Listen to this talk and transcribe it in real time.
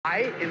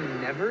I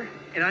am never,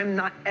 and I'm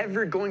not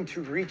ever going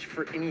to reach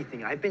for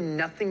anything. I've been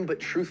nothing but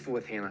truthful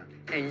with Hannah.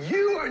 And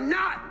you are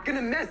not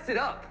gonna mess it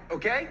up,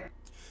 okay?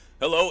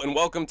 Hello and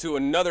welcome to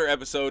another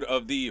episode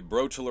of the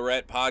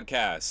Bachelorette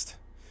podcast.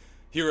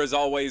 Here as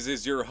always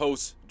is your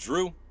host,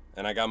 Drew,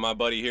 and I got my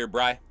buddy here,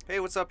 Bri. Hey,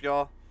 what's up,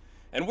 y'all?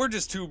 And we're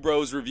just two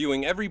bros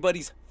reviewing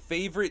everybody's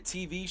favorite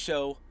TV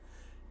show,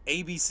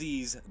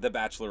 ABC's The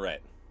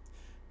Bachelorette.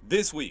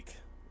 This week,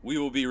 we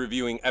will be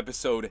reviewing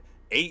episode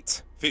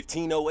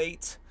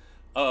 1508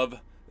 of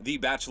The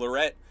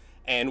Bachelorette,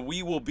 and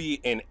we will be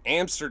in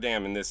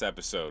Amsterdam in this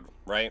episode,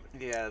 right?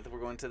 Yeah,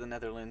 we're going to the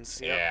Netherlands.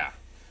 Yep. Yeah.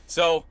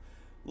 So,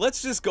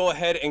 let's just go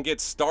ahead and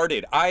get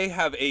started. I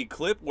have a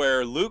clip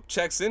where Luke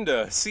checks in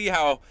to see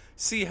how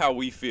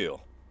we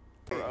feel.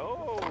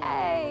 Oh.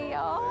 Hey,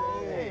 y'all.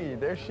 Hey,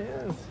 there she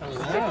is.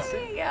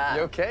 Yeah.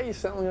 You okay? You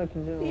sound like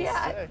you're doing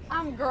Yeah,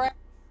 I'm great.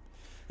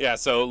 Yeah,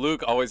 so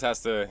Luke always has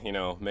to,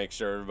 make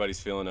sure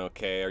everybody's feeling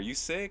okay. Are you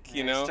sick?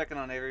 Yeah, he's checking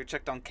on every.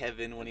 Checked on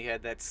Kevin when he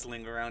had that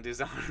sling around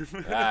his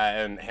arm.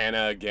 And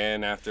Hannah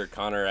again after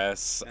Connor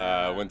S.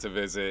 Went to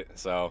visit.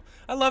 So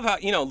I love how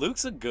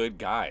Luke's a good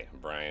guy,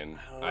 Brian.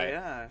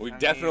 Yeah. We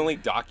definitely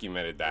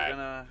documented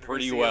that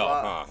pretty well,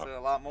 huh?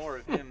 A lot more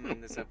of him in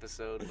this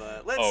episode,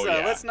 but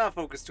let's not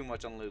focus too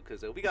much on Luke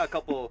because we got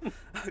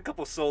a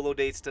couple solo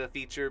dates to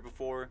feature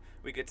before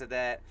we get to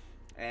that.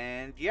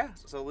 And yeah,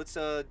 so let's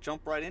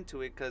jump right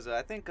into it because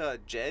I think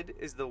Jed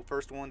is the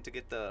first one to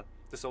get the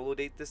solo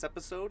date this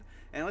episode,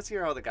 and let's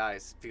hear how the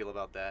guys feel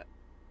about that.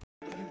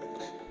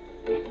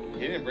 He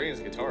didn't bring his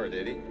guitar,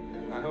 did he?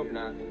 I hope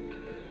not.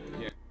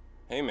 Yeah.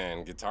 Hey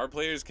man, guitar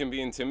players can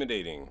be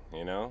intimidating,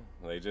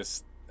 They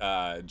just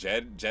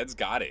Jed's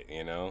got it,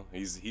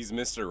 He's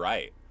Mr.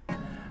 Right.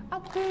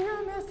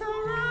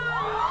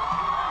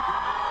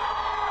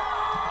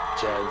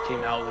 Jed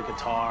came out with a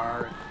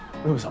guitar.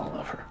 It was all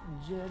over.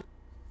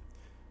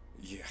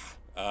 Yeah.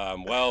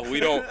 Well, we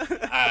don't.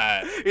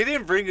 He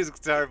didn't bring his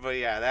guitar, but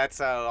yeah, that's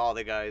how all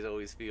the guys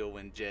always feel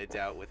when Jed's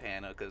out with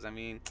Hannah. Because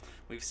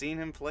we've seen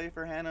him play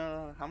for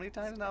Hannah how many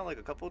times now? Like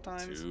a couple of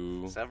times,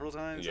 several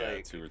times. Yeah,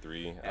 like, 2 or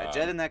 3. Yeah,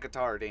 Jed and that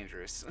guitar are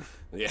dangerous.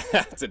 Yeah,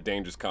 it's a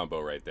dangerous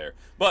combo right there.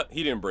 But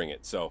he didn't bring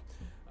it, so.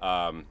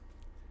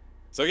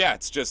 So yeah,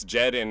 it's just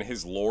Jed and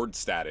his lord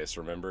status.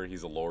 Remember,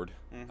 he's a lord.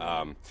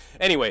 Mm-hmm.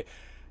 Anyway.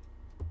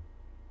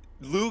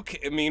 Luke,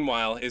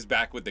 meanwhile, is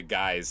back with the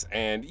guys,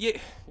 and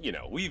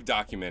we've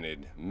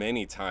documented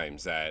many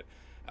times that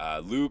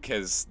Luke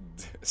has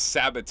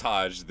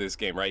sabotaged this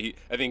game, right?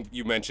 I think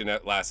you mentioned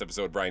that last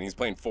episode, Brian. He's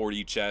playing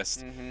 4D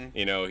chess.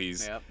 Mm-hmm.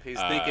 He's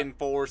thinking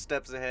 4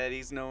 steps ahead.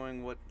 He's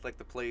knowing what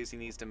the plays he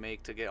needs to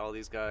make to get all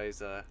these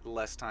guys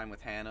less time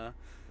with Hannah.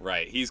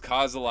 Right. He's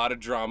caused a lot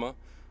of drama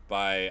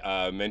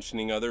by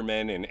mentioning other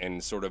men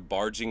and sort of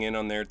barging in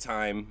on their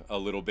time a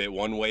little bit,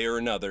 one way or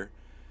another.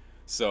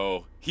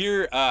 So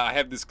here I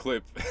have this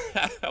clip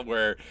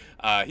where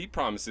he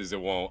promises that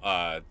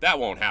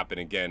won't happen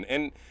again.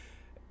 And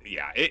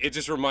yeah, it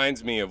just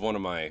reminds me of one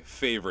of my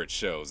favorite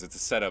shows. It's a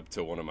setup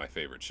to one of my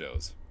favorite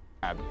shows.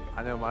 I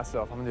know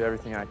myself. I'm going to do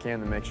everything I can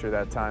to make sure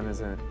that time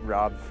isn't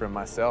robbed from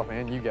myself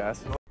and you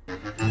guys.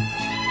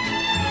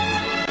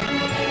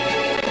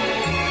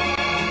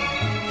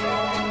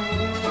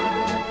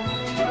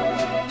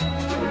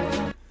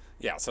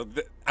 Yeah, so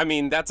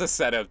that's a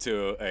setup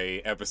to a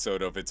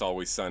episode of It's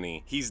Always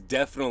Sunny. He's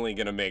definitely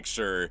gonna make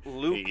sure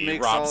Luke he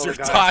makes robs all their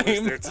the guys time.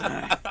 waste their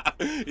time.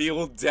 He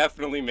will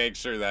definitely make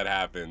sure that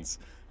happens.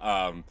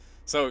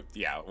 So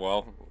yeah,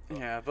 well.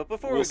 Yeah, but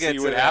before we'll we get see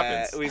to what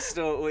that,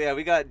 happens.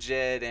 we got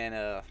Jed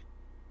and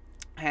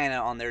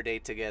Hannah on their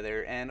date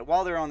together, and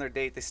while they're on their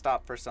date, they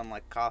stop for some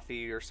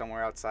coffee or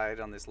somewhere outside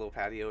on this little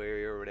patio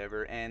area or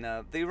whatever, and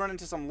they run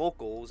into some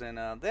locals, and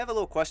they have a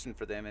little question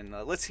for them, and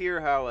let's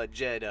hear how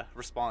Jed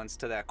responds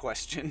to that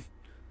question.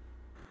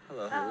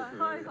 Hello. Hi.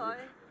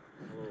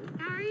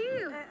 How are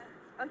you?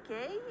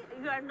 Okay,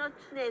 you are not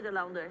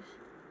Nederlanders.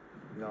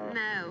 No.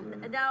 No.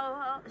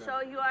 Now,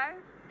 so you are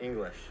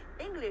English.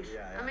 English.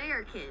 Yeah.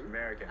 American.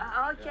 American.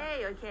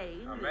 Okay.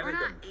 American. We're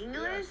not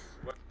English.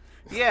 Yes.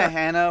 Yeah,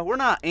 Hannah, we're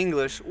not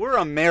English, we're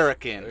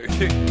American.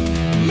 America,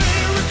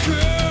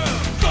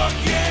 fuck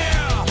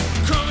yeah!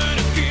 Coming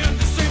again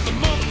to save the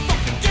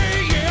motherfucking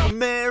day, yeah!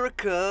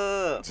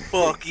 America,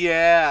 fuck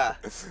yeah!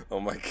 Oh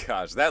my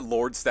gosh, that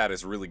lord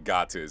status really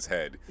got to his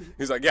head.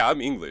 He's like, yeah,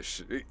 I'm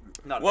English.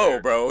 Not Whoa,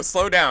 American. bro,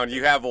 slow down.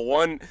 You have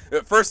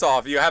first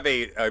off, you have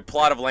a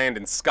plot of land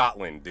in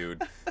Scotland,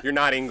 dude. You're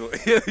not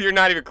English. You're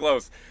not even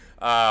close.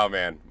 Oh,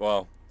 man.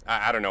 Well,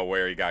 I don't know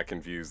where he got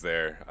confused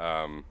there.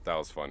 That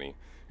was funny.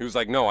 He was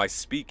like, no, I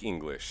speak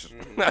English.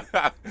 Gosh.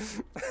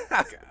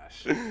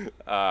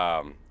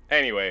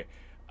 Anyway,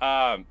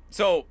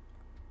 so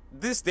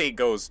this date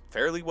goes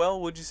fairly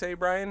well, would you say,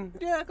 Brian?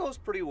 Yeah, it goes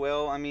pretty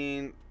well.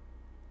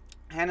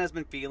 Hannah's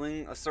been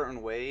feeling a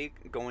certain way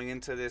going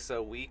into this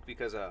week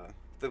because the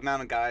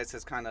amount of guys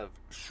has kind of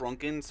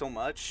shrunken so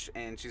much,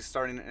 and she's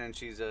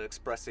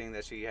expressing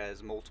that she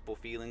has multiple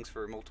feelings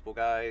for multiple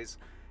guys.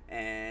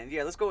 And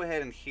yeah, let's go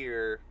ahead and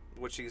hear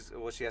what she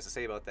has to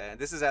say about that. And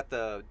this is at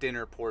the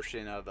dinner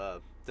portion of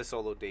the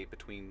solo date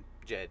between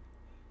Jed.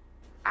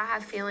 I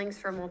have feelings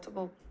for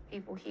multiple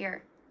people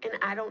here, and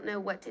I don't know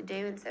what to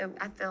do. And so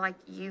I feel like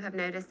you have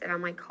noticed that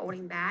I'm like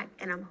holding back,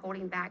 and I'm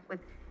holding back with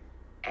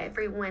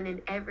everyone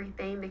and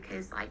everything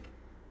because like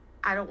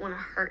I don't want to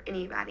hurt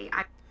anybody.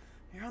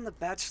 You're on The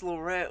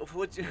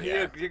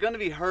Bachelorette. You're going to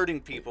be hurting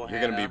people, You're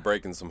going to be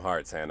breaking some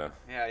hearts, Hannah.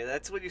 Yeah,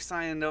 that's what you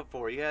signed up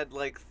for. You had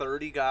like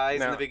 30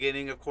 guys in the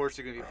beginning. Of course,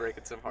 you're going to be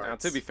breaking some hearts.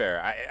 Now, to be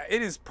fair,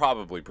 it is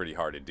probably pretty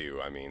hard to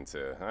do. I mean,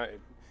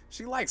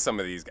 she likes some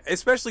of these guys,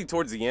 especially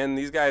towards the end.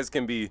 These guys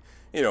can be,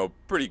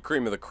 pretty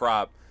cream of the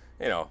crop,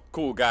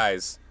 cool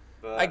guys.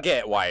 But I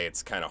get why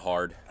it's kind of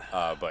hard,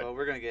 but well,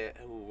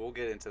 we'll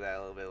get into that a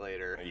little bit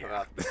later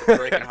about the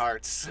breaking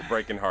hearts.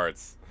 Breaking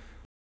hearts.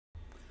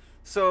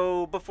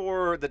 So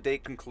before the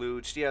date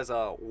concludes, she has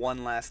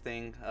one last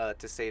thing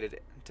to say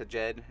to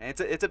Jed, and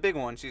it's a big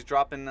one. She's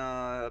dropping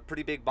a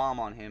pretty big bomb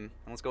on him,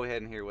 and let's go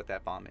ahead and hear what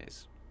that bomb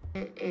is.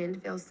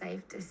 And feel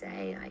safe to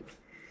say, like,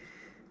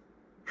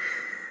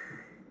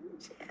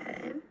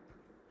 Jed,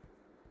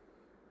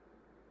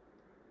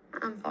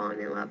 I'm falling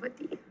in love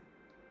with you.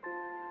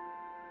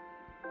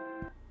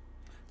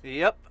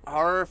 Yep,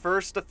 our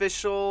first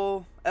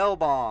official L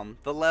bomb,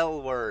 the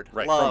L word,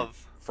 right,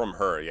 love. From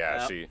her,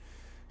 yeah. Yep.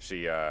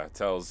 She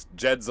tells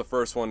Jed's the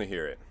first one to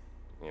hear it.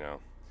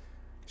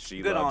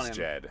 She Good loves on him.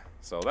 Jed,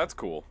 so that's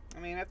cool. I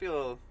mean, I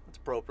feel it's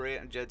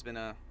appropriate, and Jed's been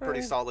a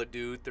pretty solid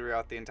dude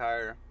throughout the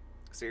entire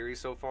series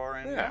so far,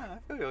 and I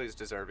feel he's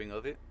deserving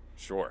of it.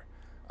 Sure.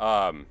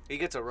 He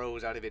gets a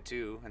rose out of it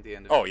too at the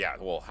end of it. Oh yeah,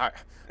 well,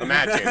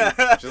 imagine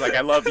she's like,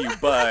 "I love you,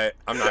 but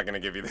I'm not gonna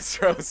give you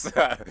this rose."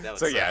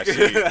 So yeah,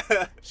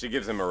 she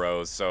gives him a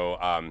rose. So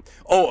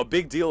a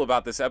big deal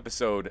about this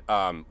episode.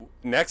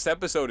 Next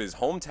episode is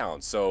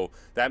hometown, so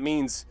that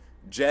means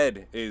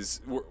Jed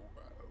is.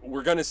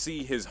 We're gonna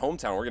see his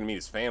hometown. We're gonna meet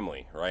his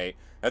family, right?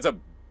 That's a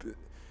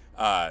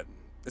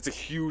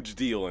huge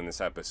deal in this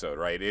episode,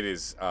 right? It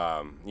is.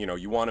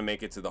 You want to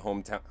make it to the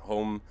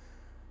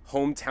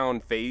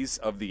hometown phase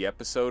of the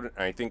episode,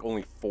 and I think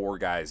only 4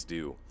 guys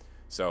do.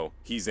 So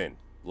he's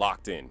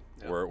locked in.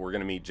 Yep. We're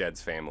gonna meet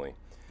Jed's family.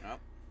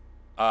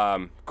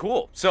 Yep.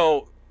 Cool.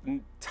 So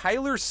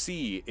Tyler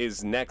C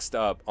is next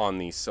up on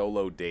the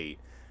solo date,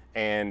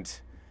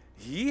 and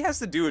he has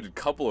to do a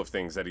couple of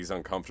things that he's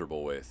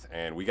uncomfortable with,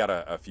 and we got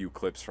a few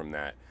clips from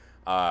that.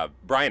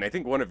 Brian, I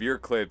think one of your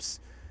clips,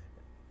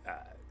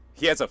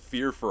 he has a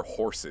fear for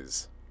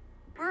horses.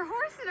 We're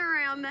horsing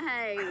around the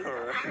hay.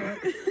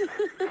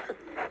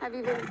 Have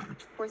you been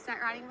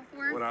horseback riding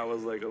before? When I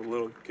was like a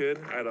little kid,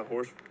 I had a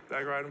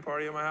horseback riding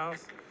party at my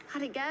house.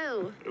 How'd it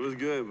go? It was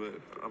good, but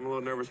I'm a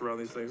little nervous around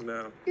these things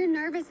now. You're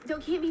nervous.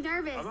 Can't be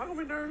nervous. I'm not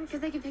gonna be nervous. Because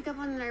they can pick up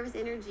on the nervous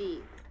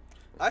energy.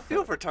 I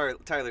feel for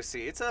Tyler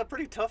C. It's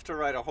pretty tough to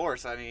ride a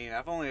horse. I mean,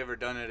 I've only ever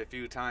done it a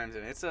few times,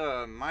 and it's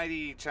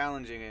mighty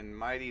challenging and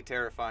mighty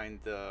terrifying,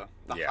 the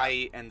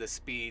height and the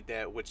speed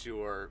at which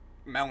you are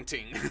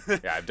mounting.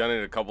 Yeah, I've done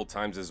it a couple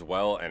times as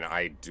well, and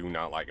I do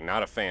not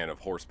a fan of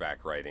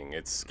horseback riding.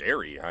 It's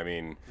scary. I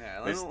mean,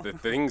 the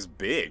thing's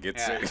big.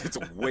 It's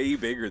way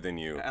bigger than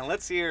you. And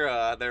let's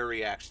hear their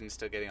reactions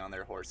to getting on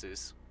their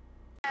horses.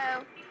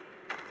 Go.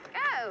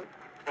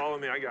 Follow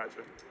me, I got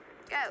you.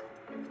 Go.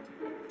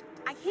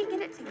 I can't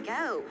get it to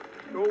go.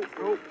 Nope.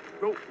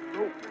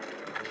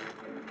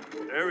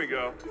 There we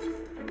go.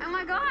 Oh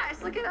my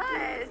gosh, look at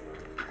us.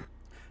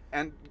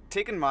 And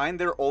take in mind,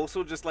 they're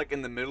also just like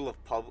in the middle of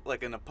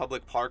in a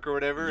public park or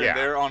whatever, yeah. And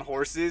they're on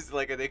horses,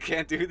 like, and they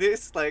can't do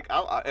this. Like,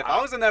 if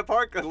I was in that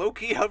park, low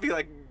key, I'd be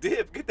like,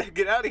 "Dip,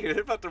 get out of here!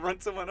 They're about to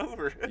run someone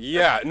over."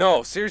 Yeah,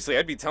 no, seriously,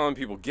 I'd be telling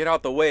people, "Get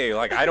out the way!"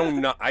 Like, I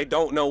don't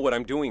know what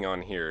I'm doing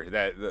on here.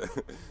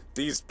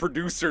 These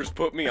producers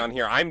put me on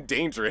here. I'm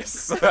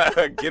dangerous.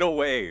 Get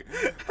away.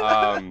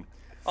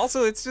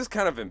 Also, it's just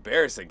kind of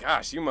embarrassing.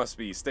 Gosh, you must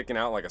be sticking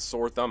out like a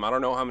sore thumb. I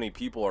don't know how many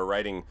people are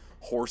riding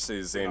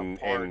horses in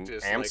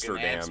Amsterdam. Like in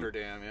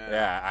Amsterdam, yeah.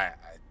 Yeah,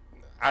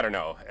 I don't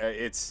know.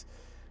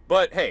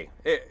 But hey,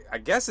 I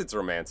guess it's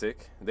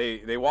romantic.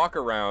 They walk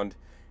around,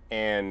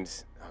 and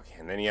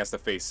then he has to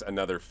face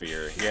another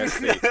fear. He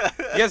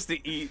has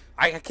to eat.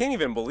 I can't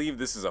even believe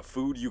this is a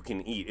food you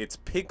can eat. It's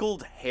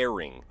pickled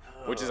herring,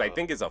 which I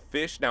think is a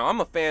fish. Now, I'm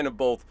a fan of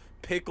both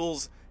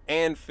pickles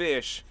and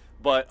fish,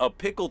 but a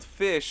pickled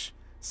fish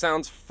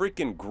sounds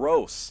freaking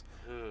gross.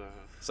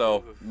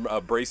 So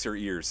brace your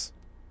ears.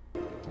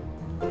 You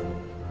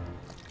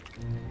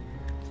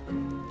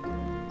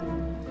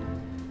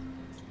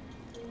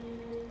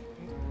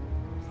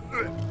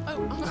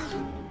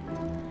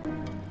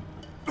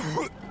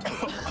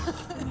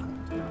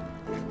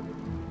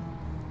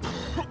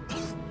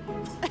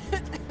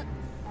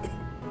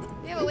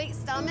have a weak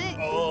stomach?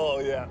 Oh,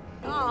 yeah.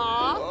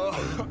 Aww.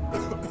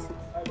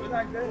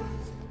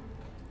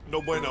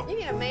 No bueno. You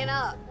need to man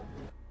up.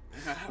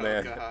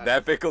 Man,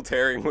 that pickled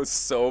herring was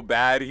so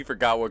bad, he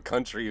forgot what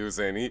country he was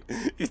in.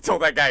 He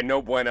told that guy,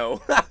 "No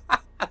bueno."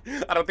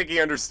 I don't think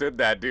he understood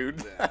that,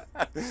 dude.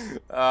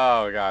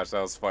 Oh gosh,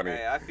 that was funny.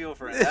 Hey, I feel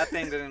for him. That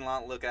thing didn't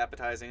look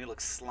appetizing. It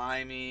looked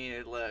slimy.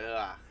 It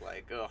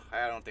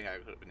I don't think I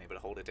would have been able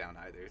to hold it down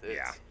either.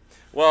 Yeah.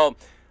 Well,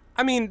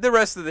 I mean, the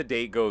rest of the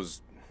date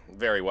goes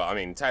very well. I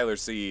mean, Tyler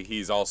C,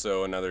 he's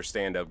also another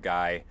stand-up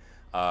guy.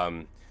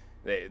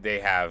 They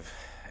have,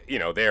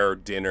 their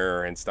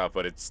dinner and stuff,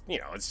 but it's,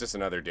 it's just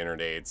another dinner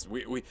date. It's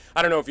we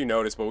I don't know if you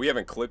noticed, but we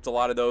haven't clipped a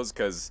lot of those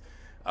because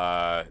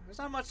there's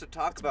not much to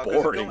talk about.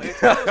 Boring.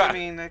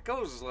 It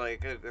goes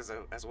like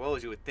as well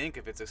as you would think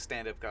if it's a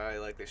stand-up guy.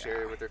 Like they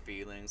share with their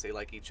feelings, they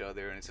like each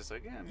other, and it's just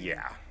like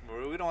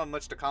we don't have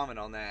much to comment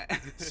on that.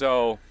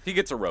 So he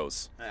gets a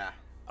rose. Yeah.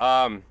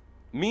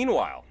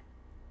 Meanwhile,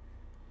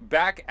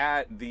 back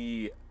at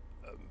the,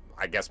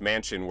 I guess,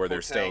 mansion where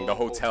they're staying, the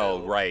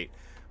hotel. Right?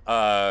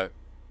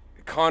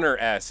 Connor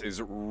S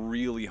is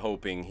really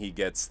hoping he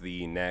gets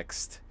the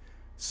next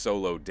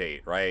solo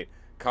date. Right?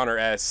 Connor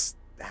S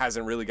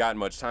hasn't really gotten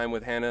much time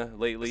with Hannah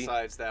lately.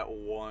 Besides that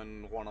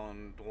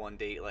one-on-one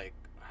date, like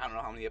I don't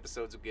know how many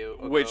episodes ago.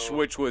 Which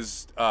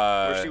was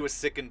where she was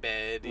sick in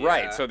bed.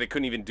 Right, Yeah. so they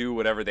couldn't even do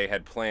whatever they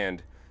had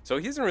planned. So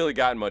he hasn't really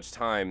gotten much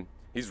time.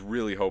 He's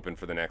really hoping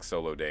for the next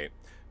solo date.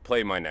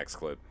 Play my next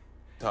clip.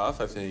 Tough.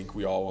 I think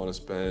we all want to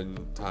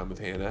spend time with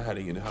Hannah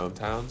heading into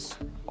hometowns.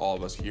 All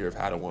of us here have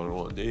had a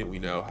one-on-one date. We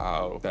know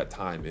how that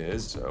time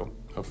is, so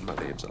hoping my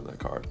name's on that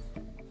card.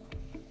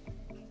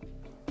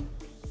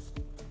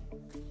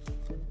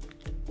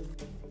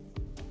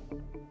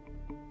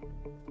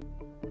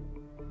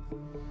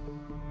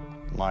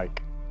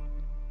 Mike,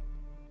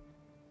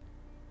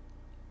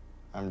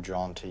 I'm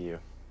drawn to you,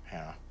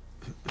 Hannah.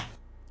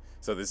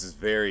 So this is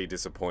very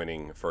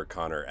disappointing for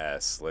Connor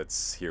S.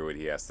 Let's hear what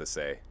he has to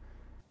say.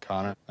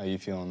 Connor, how you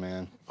feeling,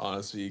 man?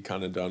 Honestly,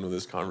 kind of done with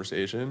this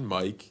conversation.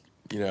 Mike,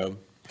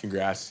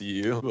 congrats to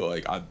you.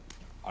 But, I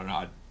don't know,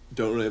 I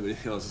don't really have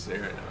anything else to say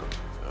right now.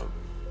 So.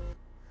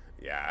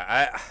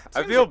 Yeah,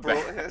 I feel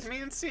bad. I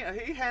mean,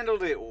 he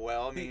handled it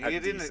well. I mean, he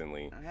didn't.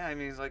 Decently. Yeah, I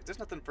mean, he's like, there's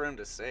nothing for him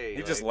to say.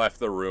 He just left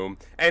the room.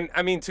 And,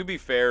 I mean, to be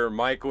fair,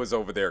 Mike was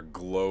over there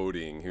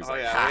gloating. He was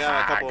I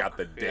got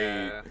the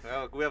date. Yeah,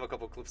 well, we have a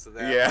couple clips of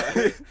that.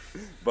 Yeah.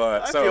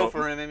 But I feel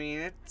for him. I mean,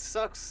 it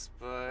sucks,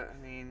 but, I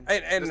mean,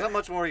 and there's not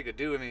much more he could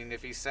do. I mean,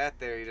 if he sat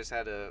there, he just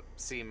had to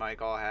see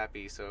Mike all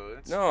happy, so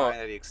it's fine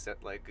that he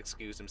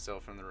excused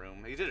himself from the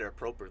room. He did it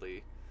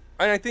appropriately.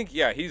 And I think,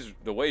 he's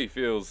the way he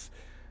feels,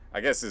 I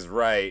guess, is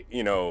right.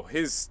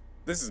 This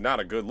is not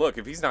a good look.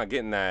 If he's not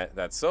getting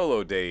that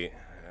solo date,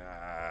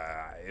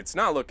 it's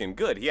not looking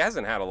good. He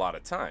hasn't had a lot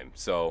of time.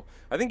 So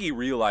I think he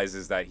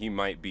realizes that he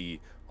might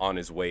be on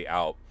his way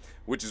out,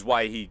 which is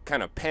why he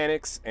kind of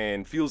panics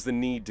and feels the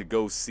need to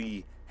go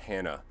see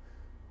Hannah.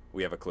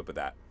 We have a clip of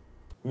that.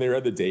 When they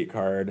read the date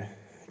card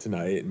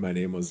tonight and my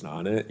name wasn't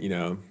on it,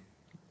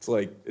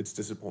 it's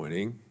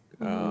disappointing.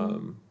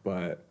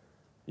 But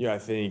I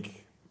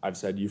think I've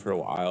said to you for a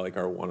while,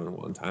 our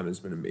one-on-one time has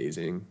been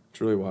amazing.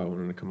 It's really why I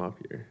wanted to come up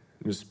here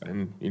and just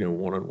spend,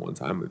 one-on-one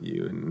time with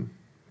you and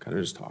kind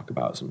of just talk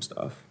about some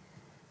stuff.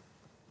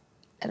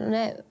 I don't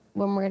know.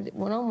 When we're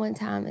one-on-one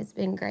time, it's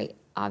been great.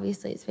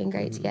 Obviously, it's been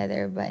great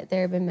together, but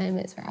there have been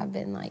moments where I've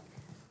been like,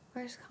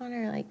 where's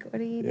Connor? What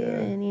are you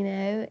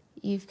doing?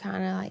 You've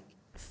kind of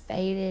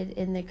faded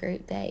in the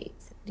group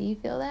dates. Do you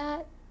feel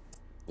that?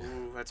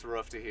 Ooh, that's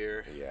rough to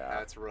hear. Yeah.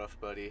 That's rough,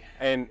 buddy.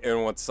 And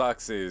what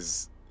sucks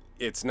is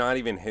it's not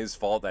even his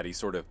fault that he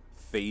sort of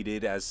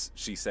faded, as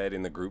she said,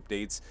 in the group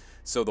dates.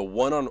 So the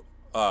one-on-one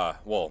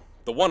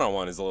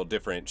is a little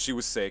different. She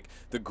was sick.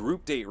 The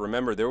group date,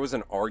 remember, there was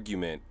an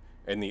argument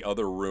in the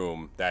other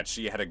room that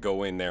she had to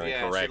go in there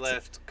and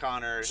correct.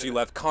 She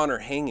left Connor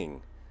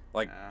hanging.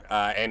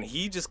 And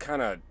he just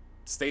kind of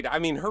stayed. I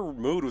mean, her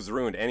mood was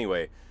ruined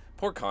anyway.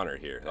 Poor Connor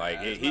here.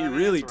 He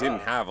really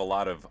didn't have a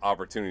lot of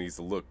opportunities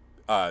to look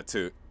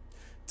to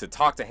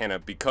talk to Hannah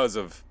because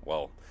of,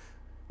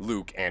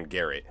 Luke and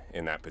Garrett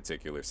in that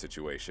particular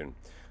situation.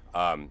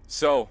 Connor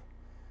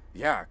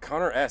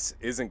S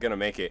isn't going to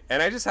make it.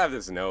 And I just have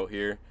this note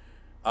here.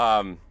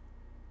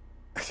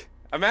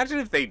 Imagine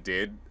if they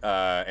did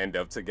end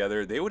up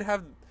together.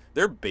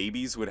 Their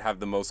babies would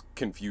have the most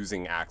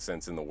confusing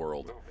accents in the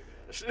world.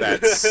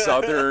 That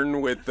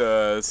Southern with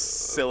the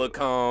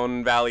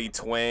Silicon Valley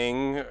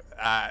twang.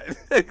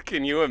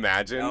 Can you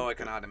imagine? No, I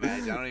cannot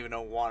imagine. I don't even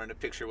know wanting to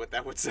picture what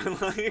that would sound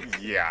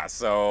like. Yeah,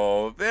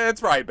 so it's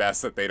probably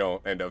best that they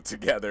don't end up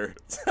together.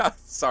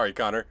 Sorry,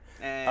 Connor.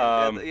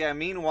 And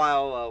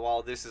meanwhile,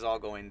 while this is all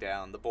going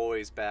down, the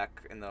boys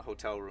back in the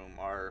hotel room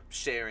are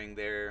sharing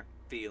their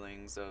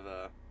feelings of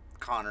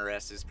Connor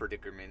S.'s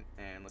predicament.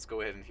 And let's go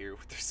ahead and hear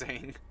what they're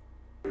saying.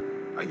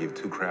 I give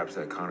two craps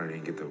that Connor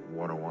didn't get the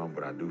one-on-one,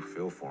 but I do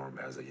feel for him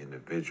as an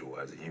individual,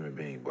 as a human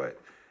being. But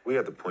we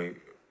at the point,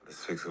 the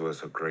six of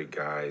us are great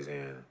guys,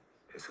 and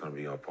it's going to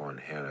be up on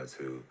Hannah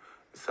to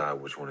decide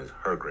which one is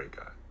her great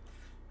guy.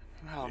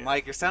 Oh, yeah.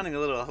 Mike, you're sounding a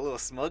little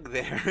smug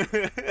there.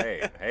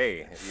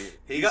 hey,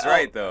 he's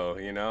right though.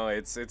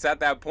 It's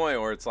at that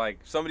point where it's like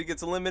if somebody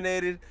gets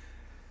eliminated,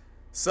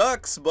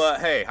 Sucks, but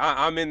hey,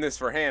 I'm in this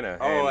for Hannah.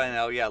 Oh, I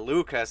know. Yeah,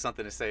 Luke has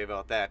something to say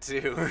about that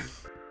too.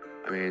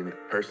 I mean,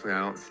 personally, I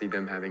don't see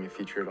them having a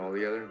future at all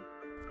together.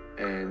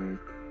 And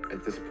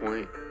at this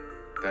point,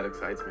 that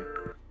excites me.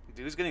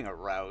 Dude's getting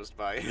aroused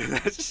by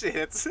that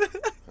shit.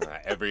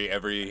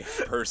 Every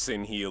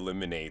person he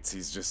eliminates,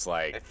 he's just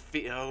like,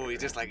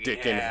 he's just like,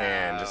 dick in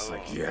hand, just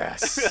like,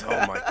 yes.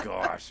 Oh my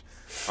gosh,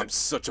 I'm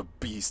such a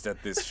beast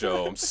at this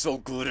show. I'm so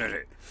good at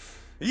it.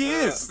 He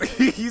is.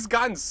 He's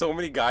gotten so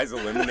many guys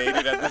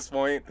eliminated at this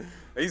point.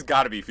 He's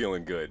got to be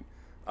feeling good.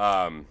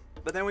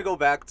 But then we go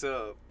back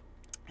to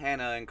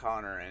Hannah and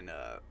Connor, and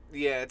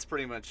yeah, it's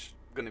pretty much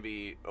gonna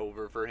be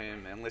over for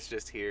him. And let's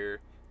just hear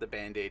the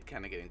Band-Aid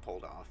kind of getting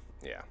pulled off.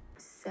 Yeah.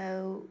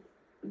 So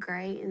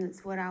great, and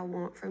it's what I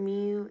want from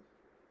you,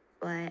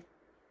 but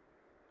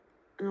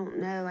I don't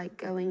know, like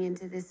going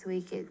into this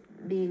week,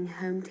 it being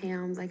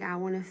hometowns, like I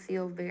want to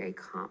feel very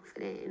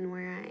confident in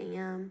where I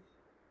am.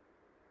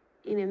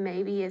 You know,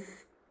 maybe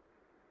if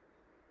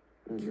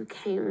you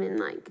came in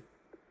like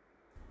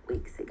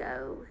weeks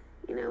ago,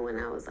 you know, when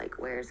I was like,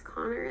 where's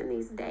Connor in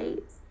these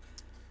dates?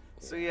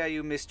 So yeah,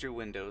 you missed your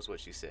window is what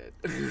she said.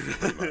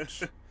 Pretty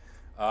much.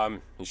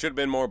 He should have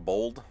been more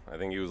bold. I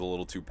think he was a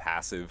little too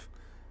passive.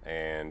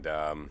 And,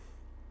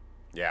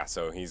 yeah,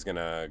 so he's going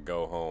to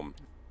go home.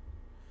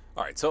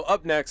 All right, so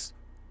up next,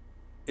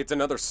 it's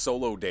another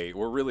solo date.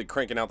 We're really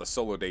cranking out the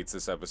solo dates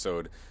this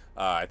episode.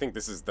 I think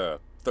this is the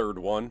third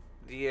one.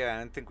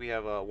 Yeah, I think we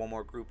have one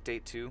more group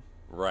date, too.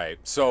 Right.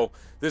 So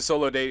this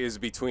solo date is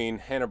between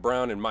Hannah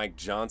Brown and Mike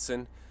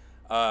Johnson.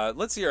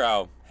 Let's hear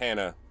how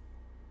Hannah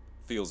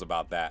feels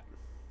about that.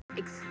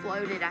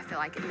 Exploded, I feel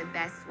like, in the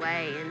best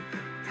way, and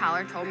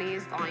Tyler told me he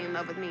was falling in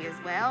love with me as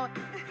well.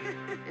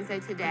 And so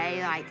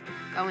today, like,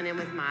 going in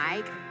with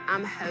Mike,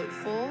 I'm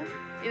hopeful,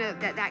 you know,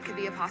 that could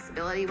be a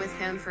possibility with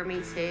him for me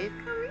too.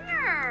 Come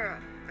here.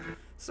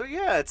 So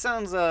yeah, it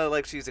sounds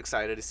like she's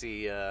excited to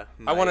see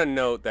Mike. I want to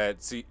note that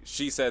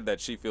she said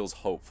that she feels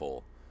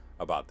hopeful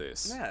about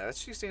this. Yeah,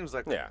 she seems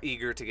like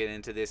eager to get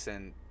into this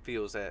and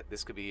feels that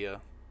this could be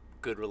a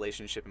good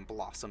relationship and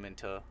blossom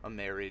into a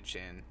marriage.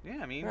 And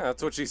yeah, I mean, yeah,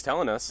 that's what she's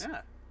telling us.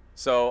 Yeah.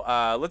 So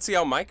let's see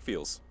how Mike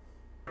feels.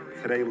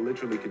 Today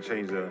literally could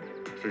change the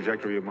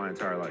trajectory of my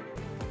entire life.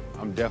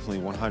 I'm definitely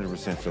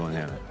 100% feeling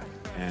Hannah,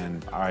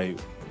 and I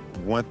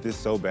want this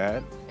so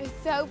bad. It's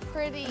so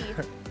pretty.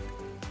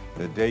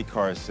 The date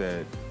card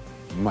said,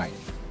 Mike,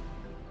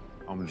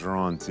 I'm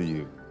drawn to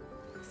you.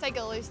 It's like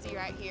a Lucy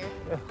right here.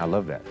 I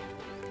love that.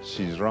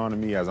 She's drawn to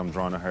me as I'm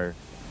drawn to her.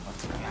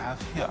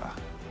 Yeah.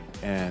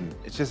 And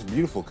it's just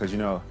beautiful because, you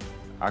know,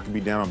 I could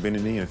be down on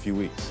bending knee in a few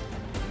weeks.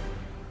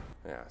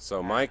 Yeah,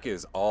 so Mike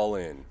is all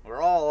in.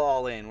 We're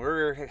all in.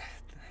 We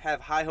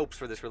have high hopes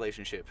for this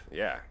relationship.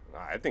 Yeah,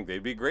 I think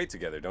they'd be great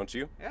together, don't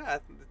you? Yeah,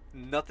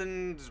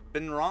 nothing's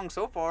been wrong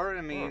so far.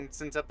 I mean,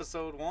 since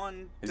episode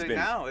 1 to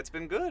now, it's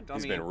been good.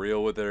 He's been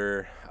real with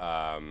her.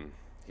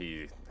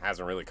 He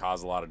hasn't really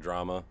caused a lot of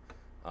drama.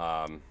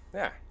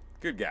 Yeah,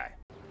 good guy.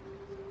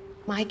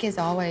 Mike is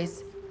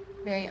always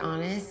very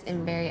honest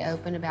and very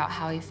open about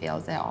how he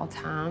feels at all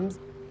times.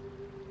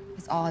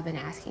 It's all I've been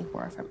asking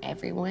for from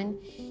everyone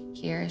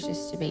here is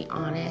just to be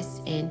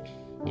honest and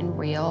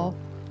real.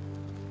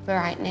 But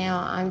right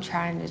now, I'm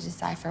trying to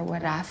decipher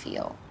what I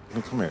feel.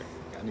 Come here.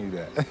 I need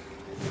that.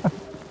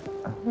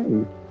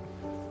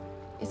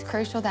 It's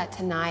crucial that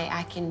tonight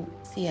I can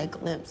see a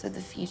glimpse of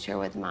the future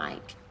with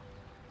Mike.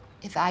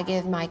 If I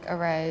give Mike a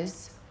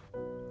rose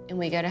and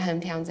we go to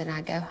hometowns and I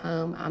go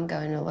home, I'm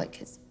going to look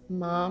his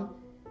mom,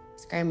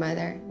 his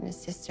grandmother, and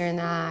his sister in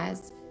the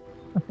eyes.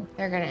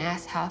 They're going to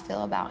ask how I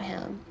feel about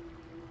him.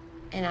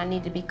 And I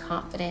need to be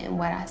confident in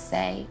what I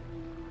say.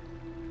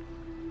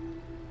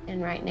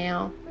 And right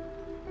now,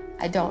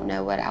 I don't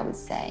know what I would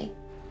say.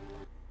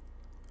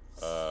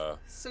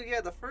 So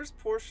yeah, the first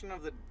portion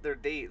of their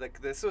date,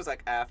 like this was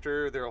like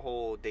after their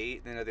whole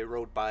date. You know, they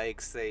rode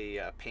bikes, they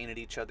painted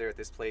each other at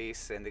this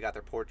place, and they got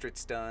their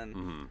portraits done.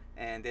 Mm-hmm.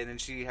 And then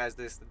she has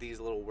these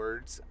little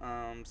words.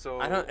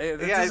 So it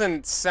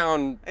doesn't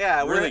sound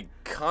really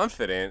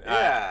confident.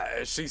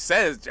 Yeah, she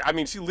says. I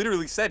mean, she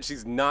literally said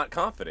she's not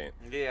confident.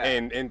 Yeah.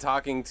 And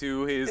talking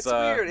to his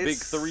big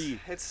three.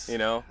 It's you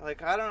know,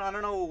 like I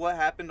don't know what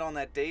happened on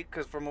that date,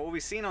 because from what we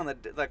seen on the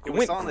like what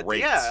we saw on the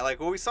like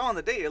what we saw on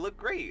the date, it looked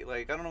great.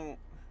 Like I don't know.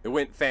 It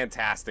went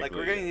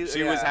fantastically. Like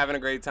she was having a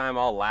great time,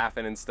 all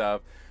laughing and stuff.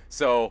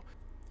 So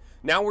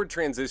now we're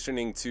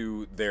transitioning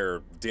to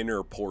their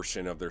dinner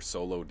portion of their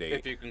solo date.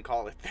 If you can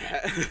call it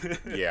that.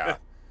 Yeah.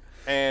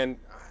 And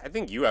I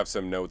think you have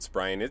some notes,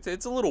 Brian.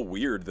 It's a little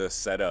weird, the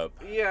setup.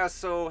 Yeah,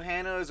 so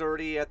Hannah is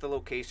already at the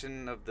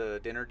location of the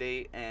dinner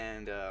date,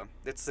 and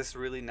it's this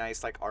really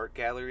nice like art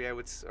gallery,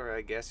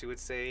 I guess you would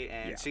say,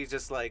 and she's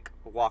just like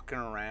walking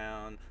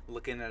around,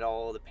 looking at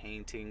all the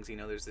paintings. You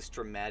know, there's this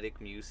dramatic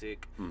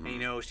music, and you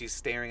know she's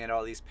staring at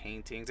all these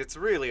paintings. It's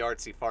really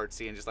artsy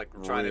fartsy and just like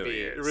trying to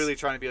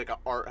be an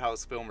art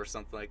house film or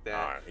something like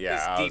that.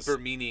 Yeah, this deeper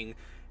meaning.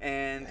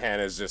 And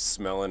Hannah's just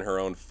smelling her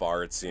own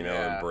farts, you know,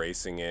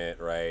 embracing it,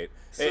 right?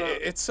 So,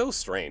 it's so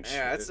strange.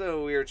 Yeah, it's a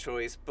weird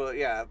choice, but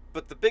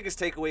the biggest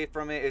takeaway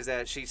from it is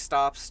that she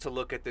stops to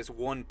look at this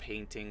one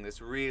painting,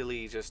 this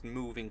really just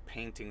moving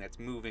painting that's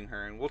moving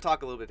her, and we'll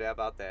talk a little bit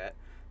about that.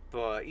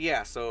 But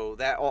yeah, so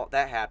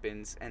that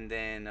happens, and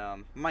then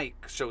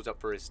Mike shows up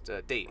for his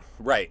date.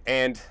 Right,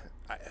 and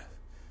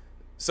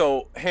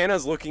so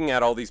Hannah's looking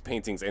at all these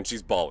paintings, and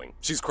she's bawling.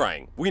 She's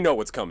crying. We know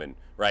what's coming,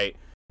 right?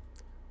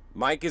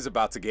 Mike is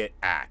about to get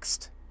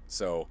axed,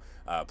 so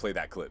play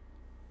that clip.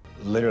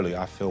 Literally,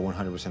 I feel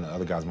 100% of the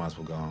other guys' minds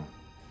will go home.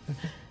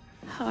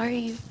 How are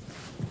you?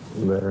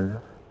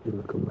 Better. You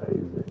look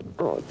amazing.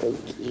 Oh,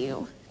 thank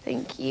you.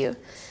 Thank you.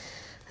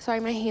 Sorry,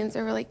 my hands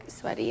are really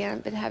sweaty.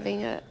 I've been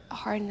having a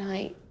hard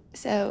night.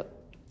 So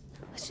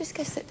let's just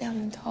go sit down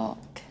and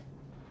talk.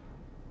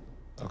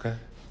 Okay.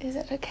 Is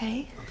that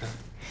okay? Okay.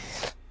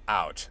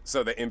 Ouch.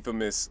 So the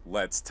infamous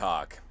 "let's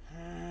talk."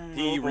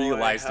 He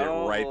realized it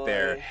right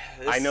there.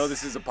 I know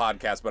this is a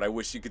podcast, but I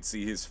wish you could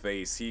see his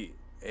face.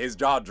 His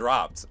jaw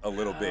dropped a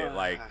little bit.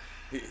 Like,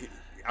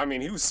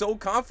 he was so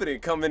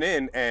confident coming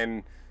in,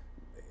 and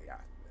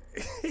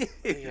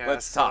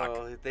let's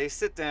talk. They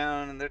sit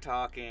down and they're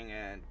talking,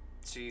 and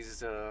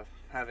she's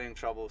having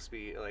trouble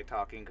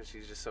talking because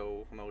she's just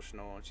so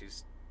emotional and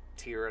she's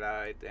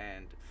teary-eyed,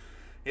 and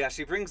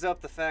she brings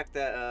up the fact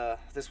that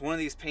this one of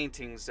these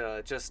paintings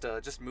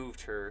just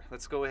moved her.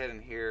 Let's go ahead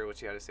and hear what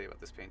she had to say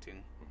about this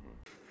painting.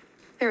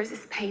 There was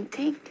this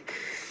painting.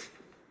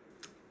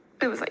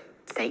 It was like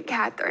St.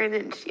 Catherine,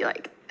 and she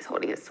is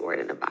holding a sword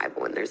and a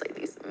Bible, and there's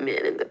these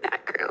men in the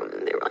background,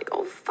 and they were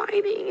all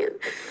fighting, and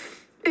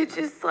it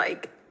just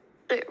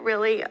it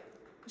really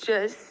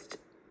just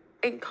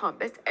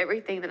encompassed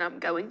everything that I'm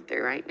going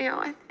through right now,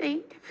 I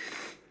think,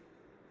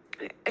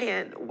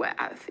 and what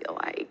I feel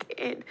like,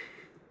 and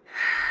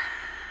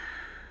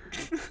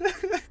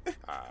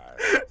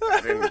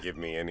that didn't give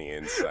me any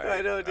insight.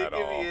 I know, it didn't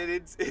give all. me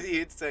any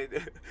insight.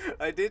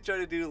 I did try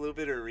to do a little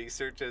bit of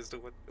research as to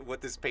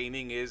what this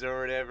painting is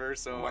or whatever.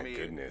 So Oh my I mean,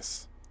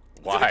 goodness.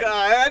 Why?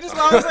 I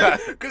was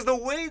like, because the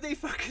way they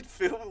fucking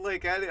filmed,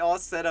 had it all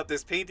set up,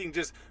 this painting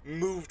just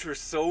moved her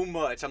so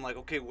much. I'm like,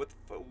 okay,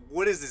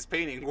 what is this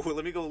painting? Well,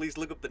 let me go at least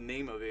look up the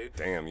name of it.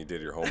 Damn, you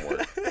did your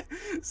homework.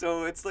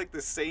 So it's like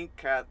the Saint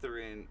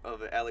Catherine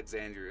of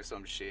Alexandria or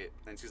some shit,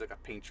 and she's like a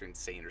patron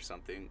saint or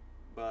something.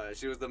 But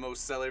she was the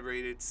most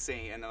celebrated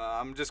saint, and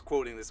I'm just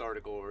quoting this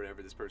article or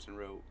whatever this person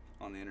wrote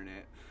on the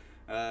internet.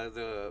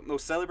 The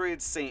most celebrated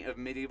saint of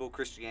medieval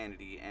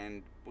Christianity,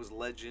 and was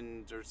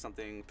legend or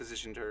something,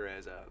 positioned her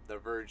as the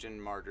virgin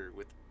martyr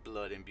with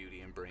blood and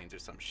beauty and brains or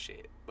some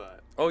shit.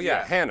 But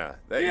Hannah.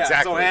 Yeah,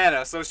 Exactly.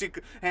 so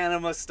Hannah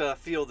must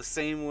feel the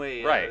same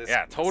way. Right,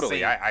 yeah,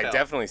 totally. I felt.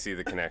 definitely see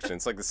the connection.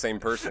 It's like the same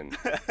person.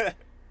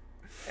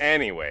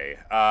 Anyway,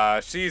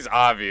 she's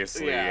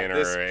obviously in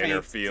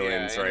her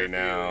feelings right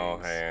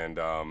now,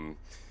 and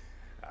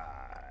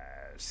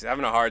she's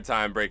having a hard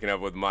time breaking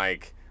up with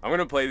Mike. I'm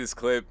gonna play this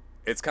clip.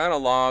 It's kind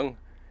of long.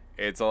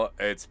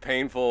 It's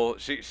painful.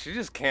 She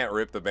just can't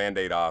rip the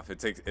Band-Aid off. It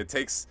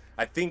takes.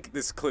 I think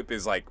this clip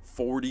is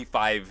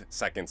 45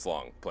 seconds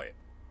long. Play it.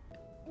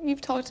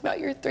 You've talked about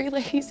your 3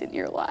 ladies in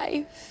your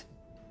life.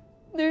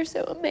 They're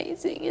so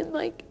amazing,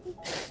 and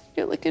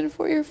you're looking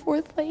for your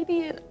 4th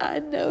lady, and I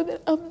know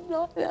that I'm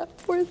not that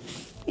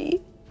 4th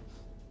lady.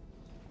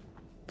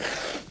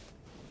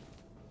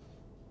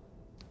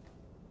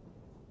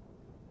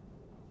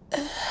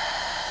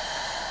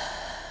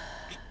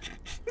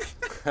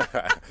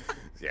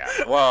 Yeah,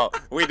 well,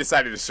 we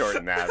decided to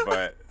shorten that,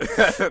 but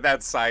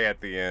that sigh at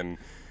the end.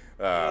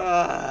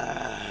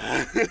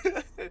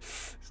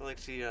 So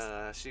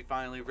she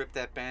finally ripped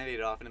that Band-Aid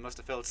off, and it must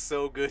have felt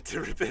so good to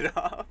rip it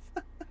off.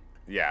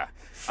 Yeah,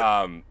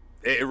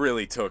 it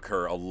really took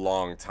her a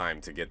long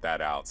time to get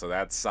that out. So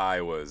that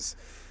sigh was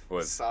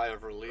sigh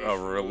of relief. A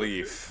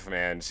relief,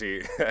 man.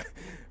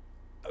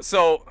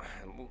 So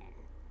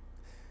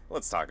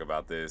let's talk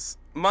about this.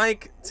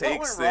 Mike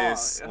takes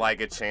this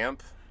like a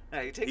champ.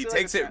 Yeah, he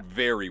takes it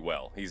very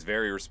well. He's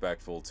very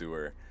respectful to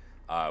her.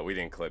 We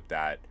didn't clip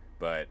that,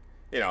 but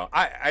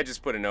I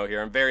just put a note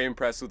here. I'm very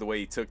impressed with the way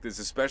he took this,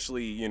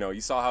 especially,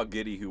 you saw how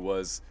giddy he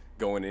was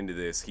going into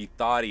this. He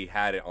thought he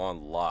had it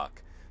on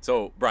lock.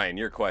 So, Brian,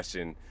 your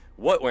question,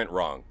 what went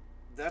wrong?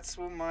 That's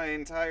what my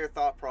entire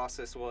thought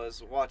process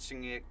was,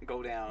 watching it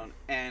go down,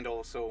 and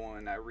also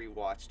when I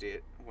rewatched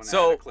it, when I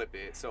had to clip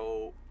it.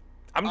 So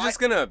I'm just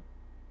gonna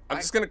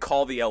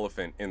call the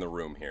elephant in the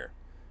room here.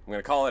 I'm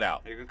gonna call it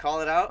out. You can call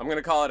it out? I'm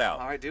gonna call it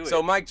out. All right, do it.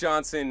 So Mike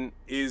Johnson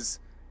is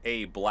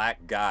a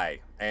black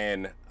guy,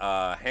 and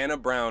Hannah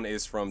Brown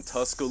is from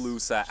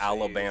Tuscaloosa,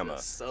 Alabama.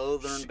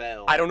 Southern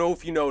belle. I don't know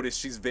if you noticed,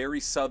 she's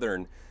very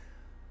southern.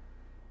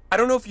 I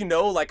don't know if you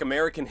know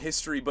American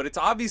history, but it's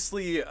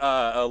obviously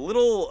a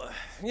little,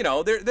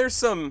 there's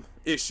some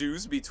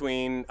issues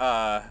between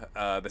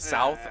the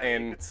South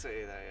and you could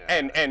say that,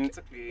 and it's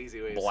an easy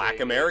way to black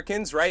say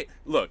Americans, right?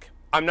 Look,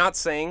 I'm not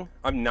saying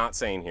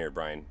here,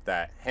 Brian,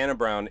 that Hannah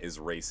Brown is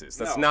racist.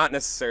 That's not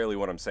necessarily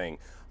what I'm saying.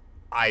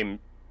 I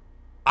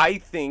I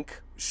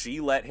think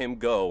she let him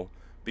go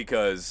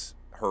because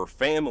her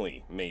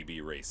family may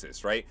be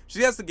racist, right?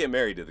 She has to get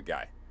married to the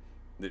guy.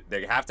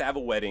 They have to have a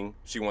wedding.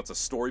 She wants a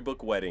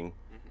storybook wedding,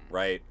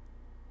 right?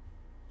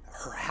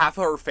 Half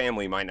of her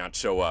family might not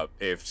show up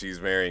if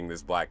she's marrying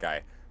this black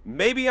guy.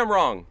 Maybe I'm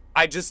wrong.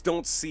 I just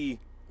don't see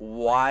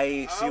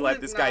why she let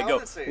this guy go.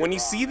 When you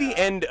see the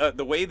end,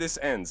 the way this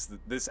ends,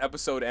 this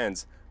episode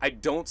ends, I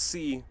don't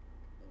see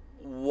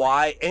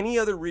why, any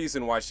other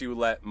reason why she would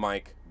let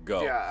Mike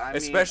go. Yeah,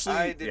 Especially,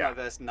 I did my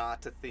best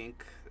not to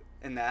think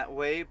in that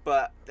way,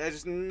 but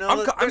there's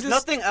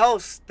nothing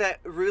else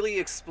that really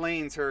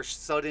explains her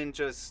sudden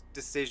just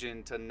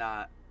decision to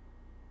not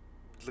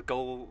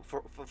go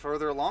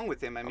further along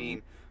with him. I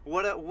mean,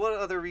 what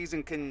other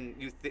reason can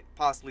you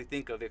possibly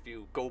think of if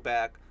you go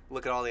back,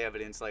 look at all the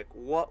evidence, like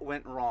what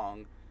went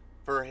wrong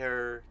for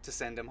her to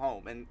send him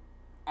home? And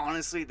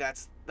honestly,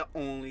 that's the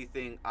only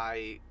thing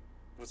I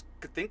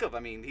could think of. I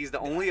mean, he's the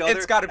only other.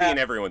 It's got to be in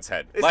everyone's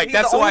head. Like,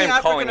 that's why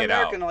I'm calling it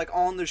out. Like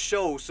on the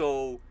show,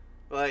 so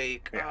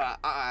like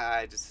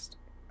I just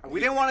we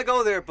didn't want to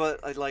go there,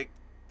 but like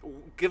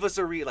give us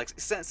a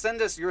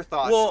send us your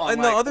thoughts. Well, on,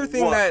 and like, the other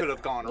thing what could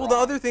have gone wrong. the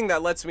other thing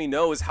that lets me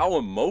know is how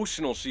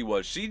emotional she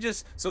was.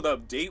 So the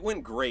date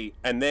went great,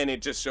 and then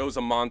it just shows a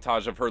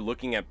montage of her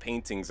looking at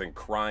paintings and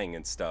crying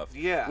and stuff.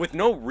 Yeah. With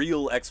no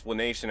real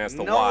explanation as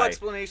to why. No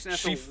explanation as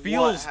she to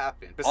feels what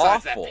happened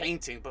besides awful. that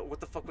painting. But what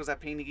the fuck was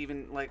that painting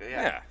even like?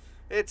 Yeah.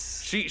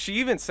 It's she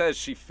even says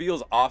she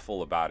feels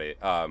awful about it.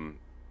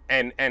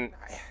 And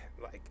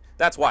like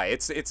that's why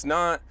it's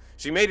not.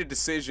 She made a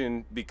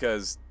decision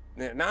because.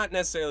 Not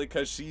necessarily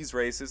because she's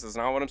racist. That's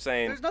not what I'm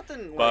saying. There's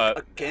nothing but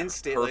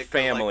against it. Her like,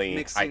 family,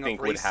 mixing I think,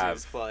 of races, would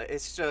have but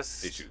it's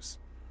just issues.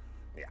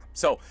 Yeah.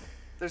 So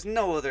there's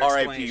no other R.I.P.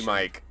 explanation.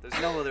 Mike. There's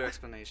no other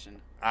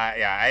explanation.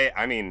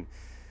 I mean,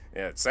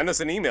 send us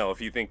an email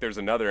if you think there's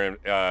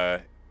another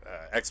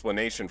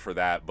explanation for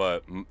that.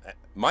 But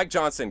Mike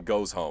Johnson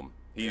goes home.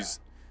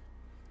 He's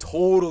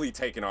totally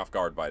taken off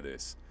guard by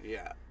this.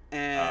 Yeah.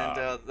 And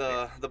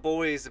the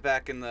boys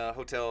back in the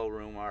hotel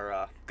room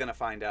are gonna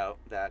find out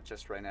that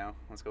just right now.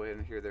 Let's go ahead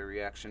and hear their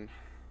reaction.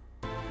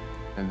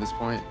 At this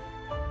point,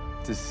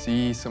 to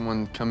see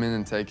someone come in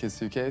and take his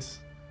suitcase,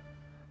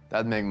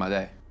 that'd make my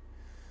day.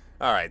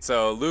 All right,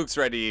 so Luke's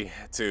ready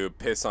to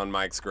piss on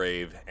Mike's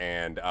grave,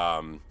 and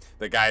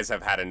the guys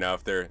have had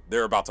enough. They're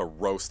about to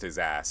roast his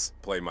ass.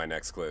 Play my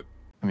next clip.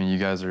 I mean, you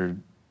guys are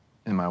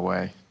in my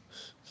way.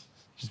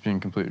 Just being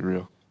completely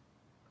real.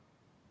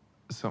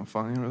 Something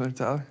funny over there,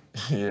 Tyler?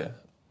 Yeah.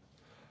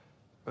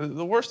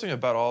 The worst thing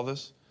about all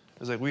this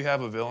is, like, we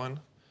have a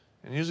villain,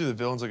 and usually the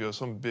villain's like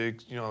some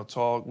big,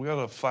 tall. We got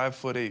a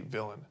 5'8"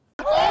 villain.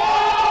 Does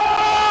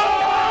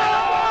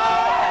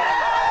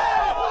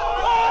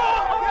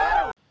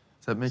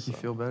that make you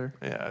feel better?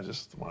 Yeah, I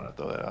just wanted to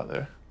throw that out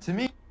there. To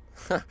me.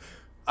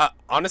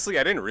 Honestly,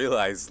 I didn't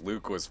realize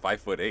Luke was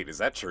 5'8". Is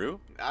that true?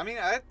 I mean,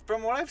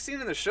 from what I've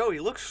seen in the show, he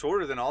looks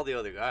shorter than all the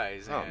other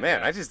guys. Oh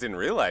man, I just didn't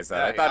realize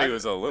that. I thought he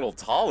was a little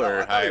taller.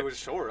 No, I thought he was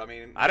short. I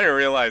mean, I didn't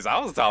realize I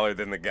was taller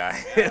than the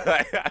guy.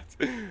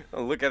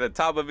 Look at the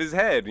top of his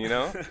head,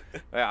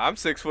 I'm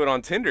 6 foot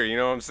on Tinder. You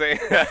know what I'm saying?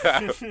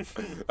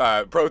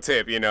 Pro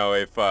tip,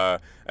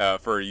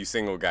 if for you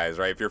single guys,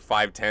 right? If you're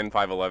 5'10",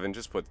 5'11",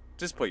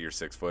 just put your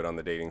 6 foot on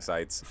the dating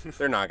sites.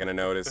 They're not gonna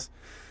notice.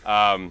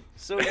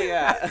 So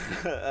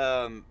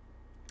yeah,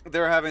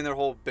 they're having their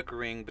whole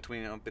bickering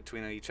between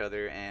each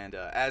other, and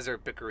as they're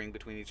bickering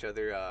between each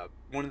other,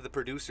 one of the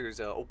producers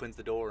opens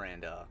the door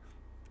and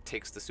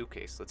takes the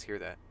suitcase. Let's hear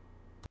that.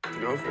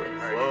 Go for it.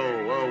 Right.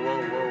 Whoa.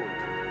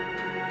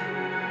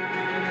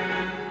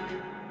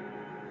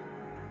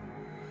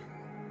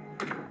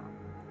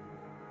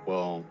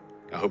 Well,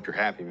 I hope you're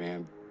happy,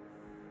 man.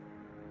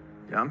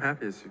 Yeah, I'm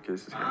happy his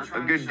suitcase is gone.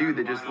 A good dude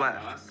that just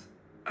left.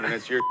 I mean,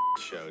 it's your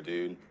show,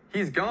 dude.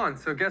 He's gone,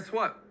 so guess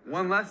what?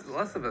 One less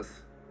of us.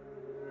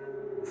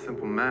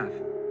 Simple math.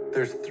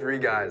 There's 3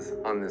 guys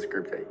on this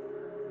group date.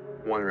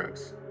 1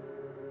 rose.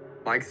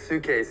 Mike's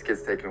suitcase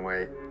gets taken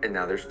away, and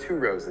now there's 2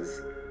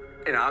 roses.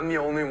 And I'm the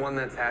only one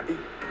that's happy?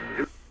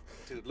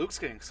 Dude, Luke's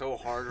getting so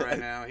hard right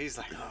now. He's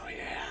like, oh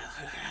yeah,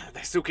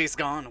 that suitcase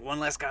gone. 1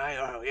 less guy.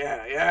 Oh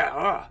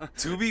yeah. Oh.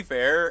 To be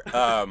fair,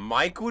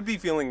 Mike would be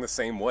feeling the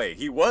same way.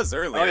 He was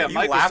earlier. Oh yeah, he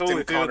Mike laughed was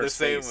totally in feeling Connor's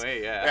the same face.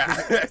 way.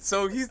 Yeah.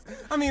 So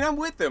I'm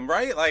with him,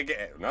 right? Like,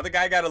 another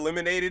guy got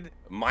eliminated.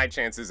 My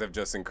chances have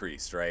just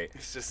increased, right?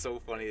 It's just so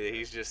funny that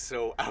he's just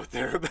so out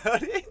there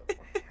about it.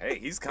 Hey,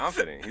 he's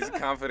confident. He's a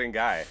confident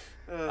guy.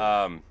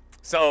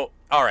 So,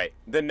 all right,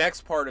 the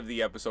next part of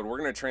the episode, we're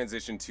going to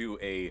transition to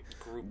a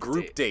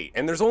group date.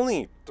 And there's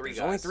only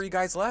 3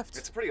 guys left.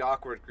 It's a pretty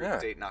awkward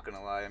group date, not going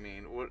to lie. I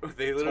mean,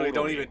 they literally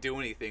don't even do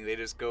anything. They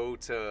just go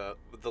to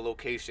the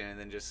location and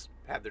then just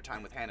have their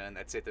time with Hannah, and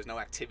that's it. There's no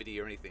activity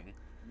or anything.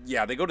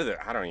 Yeah, they go to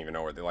I don't even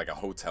know where they're, like a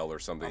hotel or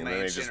something, and then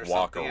they just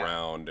walk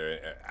around.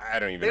 I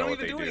don't even know what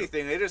they do. They don't even do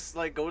anything. They just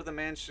go to the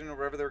mansion or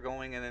wherever they're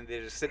going, and then they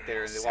just sit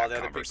there and while the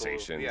other people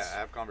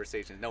have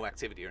conversations. No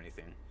activity or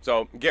anything.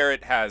 So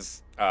Garrett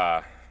has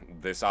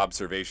this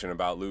observation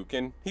about Luke,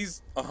 and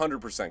he's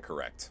 100%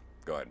 correct.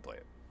 Go ahead and play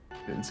it.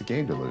 It's a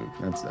game to Luke.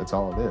 That's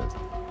all it is.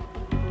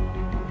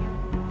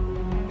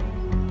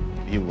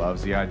 He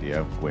loves the idea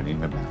of winning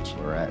the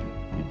Bachelorette.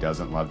 He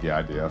doesn't love the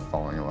idea of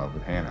falling in love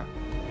with Hannah.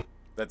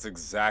 That's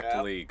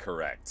exactly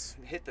correct.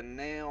 Hit the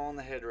nail on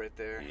the head right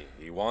there.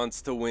 He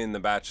wants to win the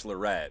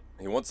Bachelorette.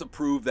 He wants to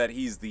prove that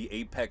he's the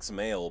apex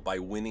male by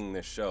winning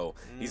this show.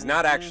 He's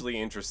not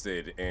actually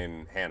interested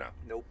in Hannah.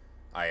 Nope.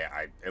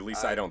 At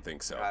least I don't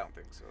think so. I don't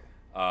think so.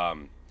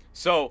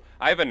 So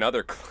I have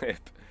another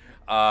clip.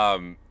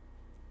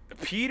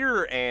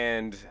 Peter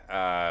and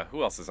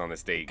who else is on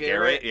this date?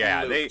 Garrett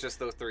Yeah, and Luke, just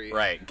those three.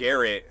 Right,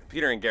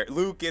 Peter and Garrett.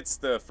 Luke gets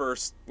the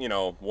first,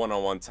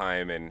 one-on-one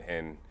time,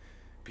 and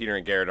Peter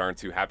and Garrett aren't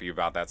too happy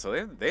about that.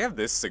 So they have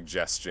this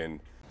suggestion.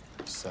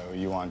 So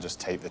you want to just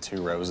take the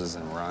 2 roses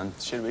and run?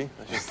 Should we?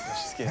 Let's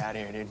just get out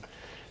of here, dude.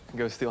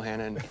 Go steal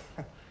Hannah and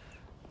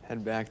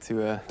head back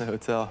to the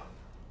hotel.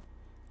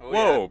 Oh,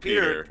 Whoa,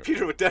 yeah.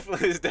 Peter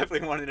is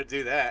definitely wanting to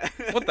do that.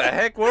 What the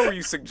heck? What were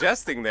you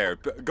suggesting there?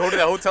 Go to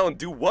the hotel and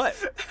do what?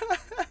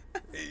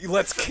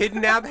 Let's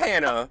kidnap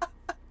Hannah.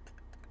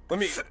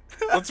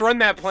 Let's run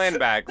that plan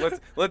back.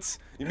 Let's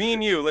me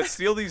and you, let's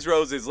steal these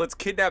roses. Let's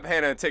kidnap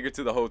Hannah and take her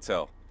to the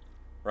hotel.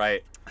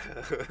 Right?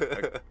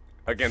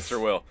 Against her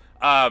will.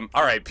 All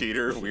right,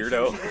 Peter,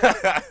 weirdo.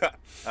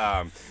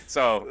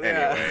 So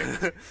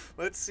anyway,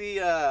 let's see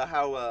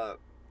how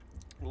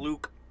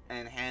Luke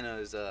and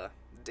Hannah's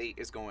date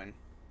is going.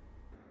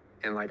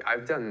 And like,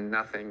 I've done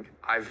nothing.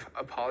 I've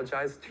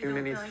apologized too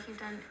many. You don't feel like you've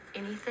done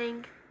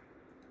anything?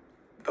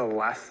 The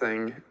last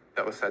thing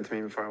that was said to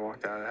me before I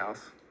walked out of the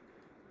house,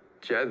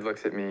 Jed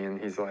looks at me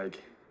and he's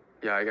like,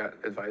 "Yeah, I got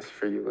advice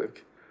for you,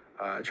 Luke.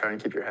 Try and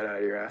keep your head out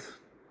of your ass."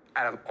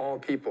 Out of all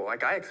people,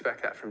 like, I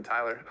expect that from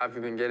Tyler. I've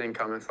been getting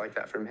comments like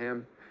that from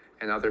him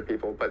and other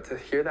people, but to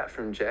hear that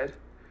from Jed,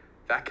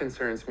 that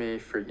concerns me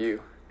for you.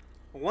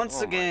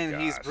 Once again,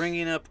 he's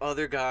bringing up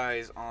other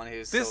guys on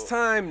his... This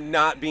time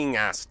not being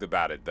asked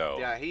about it, though.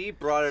 Yeah, he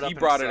brought it up. He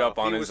brought it up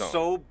on his own. He was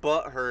so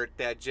butthurt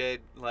that Jed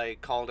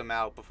called him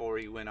out before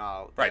he went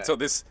out. Right, so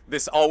this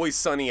Always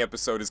Sunny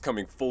episode is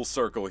coming full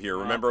circle here.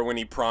 Remember when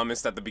he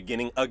promised at the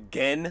beginning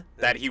again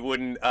that he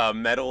wouldn't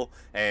meddle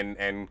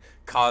and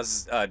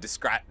cause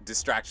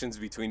distractions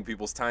between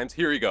people's times?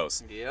 Here he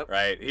goes. Yep.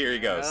 Right, here he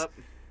goes.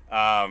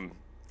 As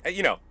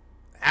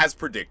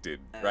predicted,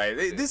 right?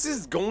 This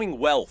is going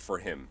well for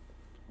him.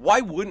 Why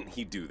wouldn't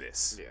he do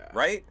this? Yeah.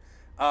 Right?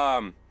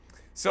 And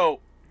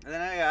then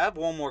I have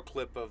one more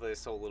clip of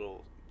this whole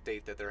little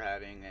date that they're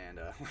having, and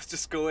let's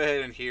just go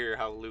ahead and hear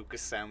how Luke is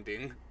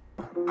sounding.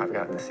 I've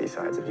gotten to see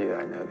sides of you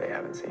that I know they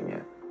haven't seen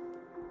yet.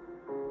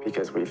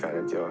 Because we've had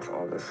to deal with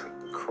all this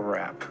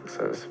crap,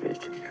 so to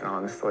speak. And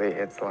honestly,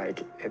 it's like,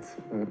 it's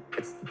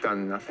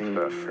done nothing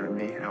but affirm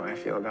me how I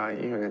feel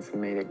about you, and it's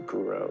made it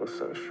grow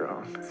so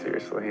strong.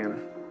 Seriously, Hannah.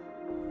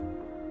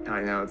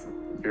 I know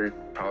you're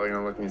probably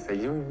gonna look at me and say,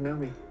 "You don't even know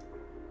me."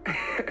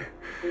 I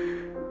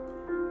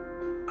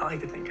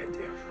like to think I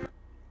do.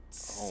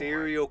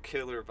 Serial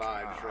killer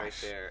vibes right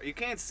there. You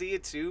can't see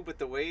it too, but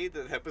the way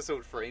the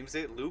episode frames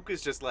it, Luke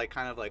is just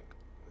kind of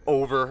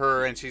over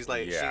her, and she's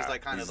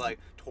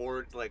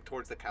towards the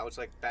couch,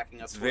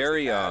 backing up. It's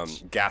very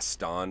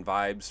Gaston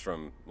vibes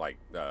from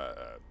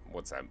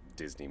what's that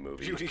Disney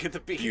movie? Beauty and the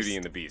Beast. Beauty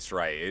and the Beast,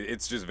 right?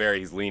 It's just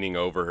he's leaning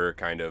over her,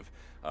 kind of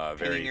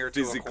very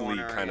physically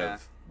kind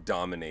of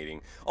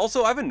dominating.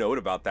 Also, I have a note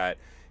about that.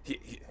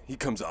 He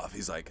comes off.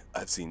 He's like,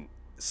 "I've seen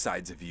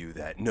sides of you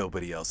that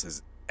nobody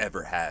else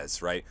ever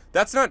has." Right?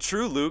 That's not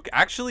true, Luke.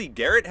 Actually,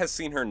 Garrett has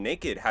seen her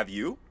naked. Have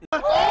you?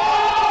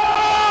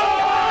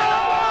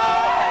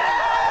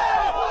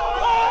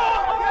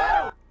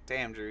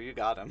 Damn, Drew, you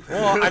got him.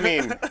 Well, I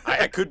mean,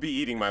 I could be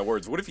eating my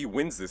words. What if he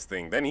wins this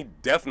thing? Then he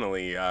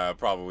definitely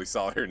probably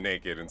saw her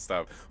naked and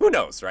stuff. Who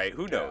knows, right?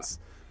 Who knows?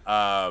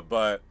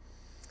 But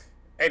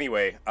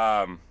anyway,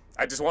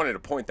 I just wanted to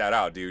point that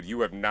out, dude.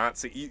 You have not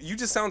seen... You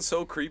just sound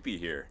so creepy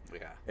here.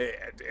 Yeah.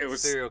 It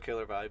was... Serial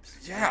killer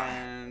vibes. Yeah.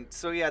 And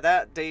so, yeah,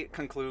 that date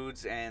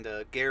concludes, and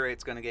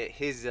Garrett's going to get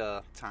his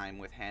time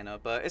with Hannah.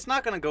 But it's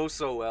not going to go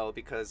so well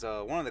because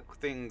one of the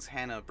things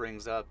Hannah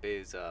brings up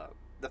is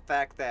the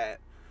fact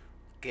that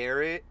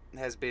Garrett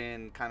has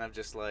been kind of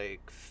just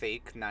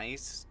fake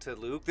nice to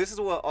Luke. This is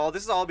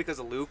all because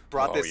of Luke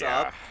brought this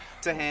up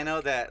to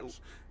Hannah that...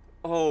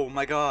 Oh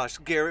my gosh,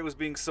 Garrett was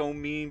being so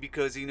mean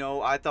because,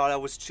 I thought I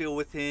was chill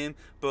with him,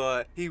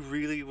 but he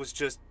really was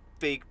just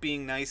fake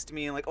being nice to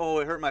me and it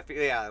hurt my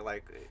feelings. Yeah,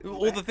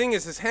 Well, the thing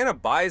is Hannah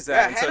buys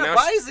that. Yeah, Hannah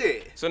buys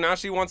it. So now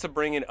she wants to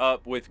bring it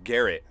up with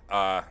Garrett.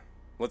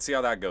 Let's see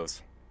how that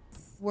goes.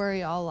 Were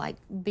y'all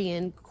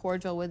being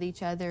cordial with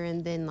each other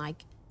and then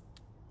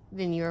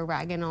then you were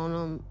ragging on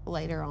him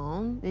later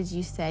on? Did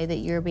you say that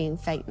you were being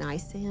fake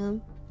nice to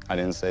him? I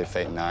didn't say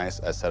fake nice.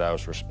 I said I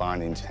was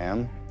responding to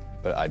him,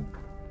 but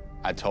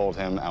I told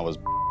him I was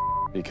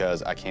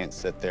because I can't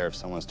sit there if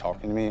someone's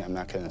talking to me. I'm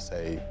not going to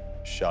say,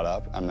 shut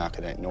up. I'm not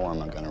going to ignore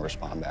him. I'm going to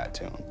respond back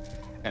to him.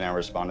 And I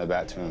responded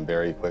back to him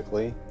very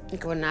quickly.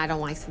 When I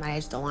don't like somebody, I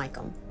just don't like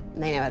them.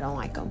 They know I don't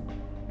like them.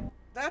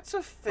 That's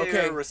a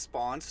fair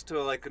response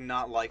to like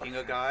not liking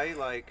a guy.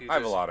 Like I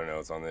have a lot of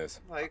notes on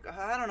this. Like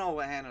I don't know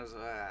what Hannah's.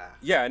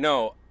 Yeah,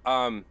 no.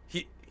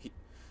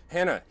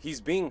 Hannah,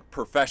 he's being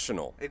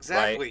professional.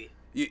 Exactly.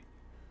 Right?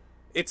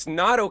 It's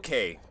not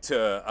okay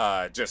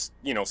to just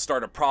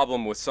start a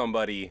problem with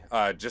somebody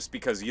just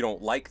because you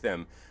don't like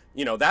them.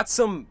 That's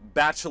some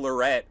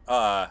bachelorette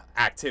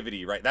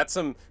activity, right? That's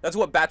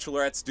what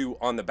bachelorettes do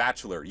on The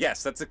Bachelor.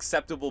 Yes, that's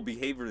acceptable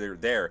behavior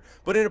there.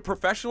 But in a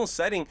professional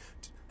setting,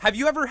 have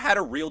you ever had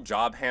a real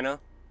job, Hannah?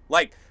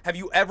 Like, have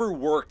you ever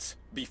worked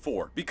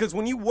before? Because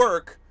when you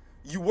work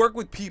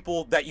with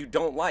people that you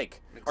don't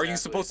like. Exactly. Are you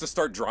supposed to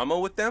start drama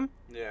with them?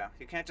 Yeah,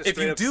 you can't just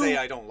straight up say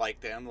I don't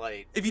like them.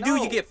 Like, if you do,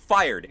 you get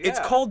fired. Yeah. It's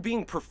called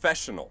being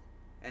professional.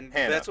 And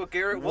Hannah, that's what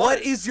Garrett was.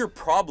 What is your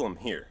problem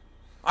here?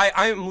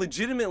 I am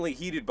legitimately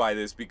heated by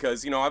this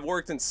because, I've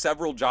worked in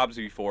several jobs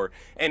before,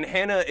 and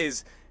Hannah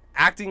is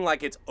acting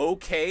like it's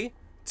okay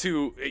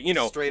to,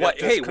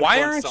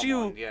 why aren't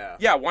you,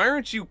 why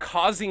aren't you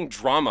causing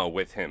drama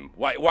with him?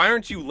 Why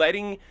aren't you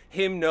letting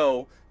him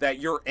know that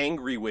you're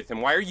angry with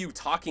him? Why are you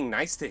talking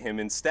nice to him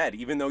instead,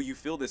 even though you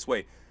feel this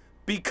way?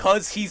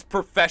 Because he's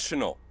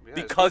professional. Yeah,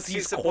 because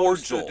he's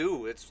cordial. To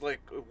do. It's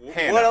like,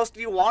 what else do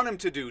you want him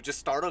to do? Just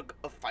start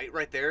a fight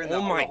right there in the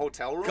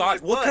hotel room?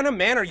 God, like, what kind of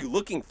man are you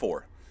looking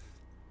for?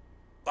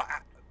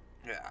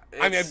 Yeah,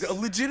 I'm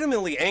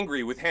legitimately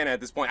angry with Hannah at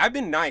this point. I've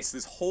been nice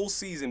this whole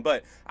season,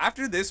 but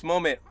after this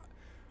moment,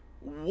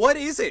 what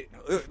is it?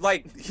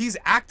 Like, he's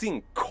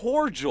acting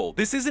cordial.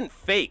 This isn't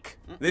fake.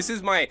 This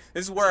is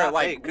where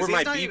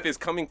my beef is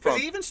coming from.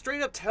 He even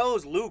straight up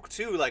tells Luke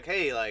too, like,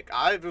 hey, like,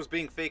 I was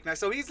being fake nice.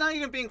 So he's not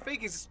even being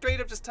fake. He's straight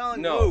up just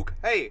telling Luke,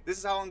 hey, this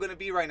is how I'm gonna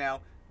be right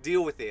now.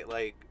 Deal with it.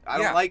 Like, I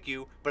don't like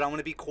you, but I'm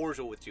gonna be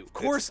cordial with you. Of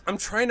course, I'm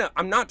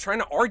not trying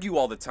to argue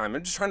all the time.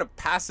 I'm just trying to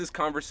pass this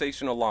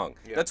conversation along.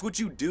 Yeah. That's what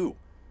you do,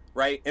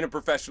 right? In a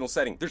professional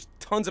setting. There's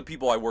tons of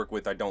people I work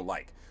with I don't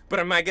like. But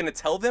am I gonna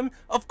tell them?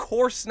 Of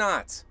course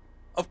not.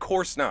 Of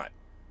course not.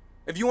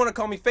 If you want to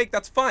call me fake,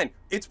 that's fine.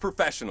 It's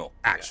professional,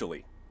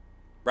 actually.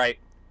 Right?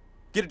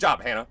 Get a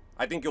job, Hannah.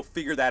 I think you'll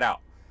figure that out.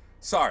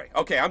 Sorry.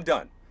 Okay, I'm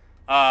done.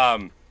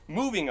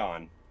 Moving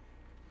on.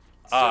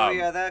 So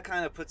that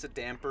kind of puts a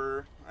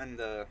damper on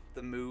the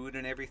mood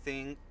and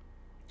everything.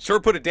 Sure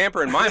put a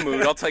damper in my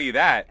mood, I'll tell you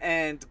that.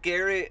 And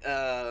Garrett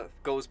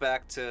goes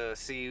back to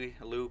see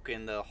Luke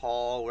in the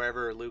hall,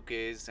 wherever Luke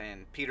is,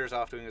 and Peter's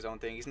off doing his own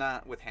thing. He's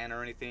not with Hannah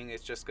or anything.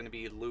 It's just going to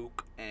be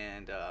Luke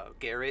and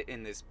Garrett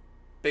in this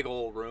big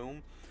old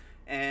room.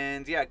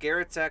 And yeah,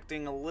 Garrett's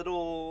acting a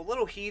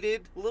little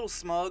heated, a little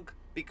smug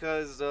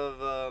because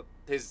of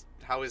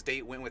how his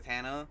date went with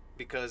Hannah,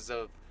 because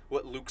of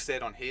what Luke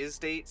said on his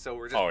date. So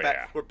we're just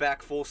we're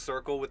back full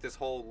circle with this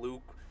whole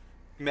Luke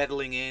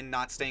meddling in,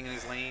 not staying in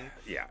his lane.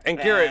 Yeah, and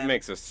Garrett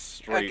makes a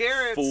straight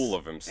fool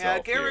of himself.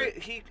 Yeah,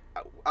 Garrett,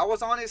 I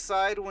was on his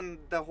side when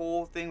the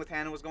whole thing with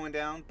Hannah was going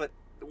down, but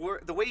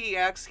the way he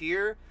acts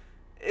here,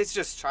 it's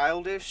just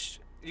childish.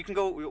 You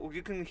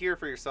can hear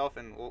for yourself,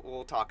 and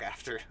we'll talk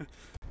after.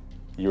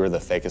 You are the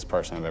fakest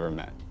person I've ever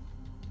met.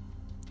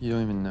 You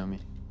don't even know me.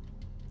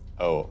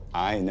 Oh,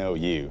 I know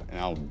you, and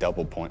I'll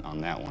double point on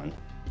that one.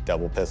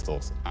 Double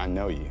pistols. I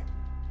know you.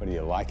 Whether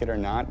you like it or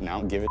not, and I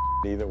don't give a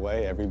either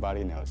way,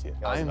 everybody knows you.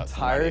 I'm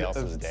tired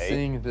of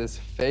seeing this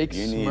fake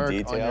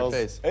smirk on your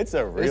face. It's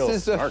a real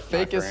This is smirk, the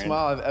fakest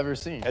smile I've ever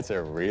seen. It's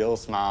a real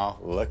smile.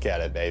 Look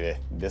at it, baby.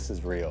 This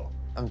is real.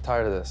 I'm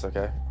tired of this,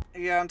 okay?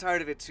 Yeah, I'm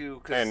tired of it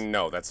too. And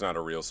no, that's not a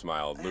real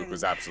smile. Luke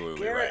was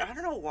absolutely Garrett, right. I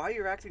don't know why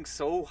you're acting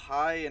so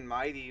high and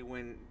mighty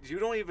when you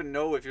don't even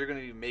know if you're going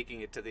to be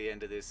making it to the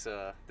end of this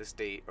this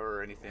date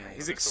or anything.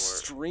 He's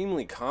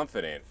extremely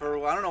confident.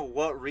 For I don't know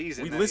what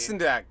reason. We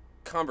listened to that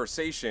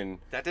conversation.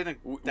 That didn't.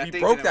 We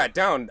broke that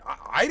down.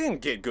 I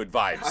didn't get good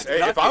vibes.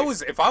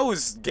 If I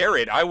was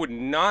Garrett, I would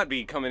not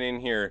be coming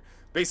in here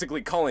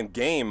basically calling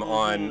game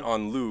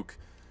on Luke.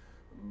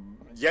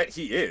 Yet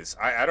he is.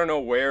 I don't know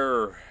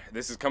where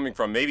this is coming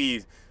from.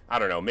 Maybe, I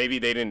don't know, maybe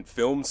they didn't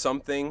film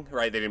something,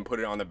 right? They didn't put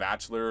it on The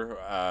Bachelor,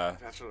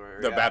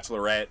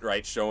 Bachelorette,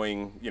 right?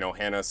 Showing,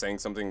 Hannah saying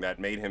something that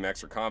made him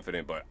extra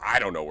confident, but I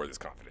don't know where this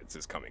confidence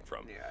is coming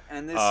from. Yeah,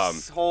 and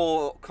this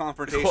whole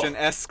confrontation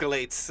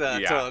escalates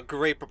to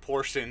great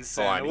proportions.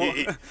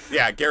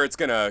 Garrett's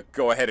going to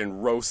go ahead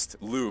and roast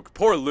Luke.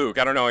 Poor Luke.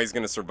 I don't know how he's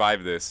going to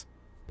survive this.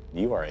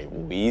 You are a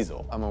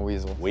weasel. I'm a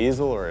weasel.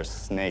 Weasel or a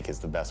snake is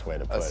the best way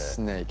to put it. A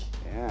snake.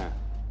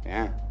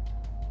 Yeah.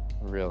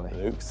 Really?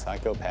 Luke,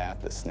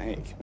 psychopath, the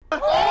snake.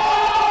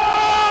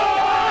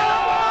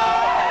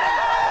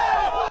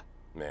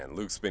 Man,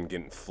 Luke's been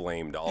getting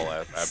flamed all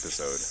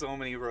episode. So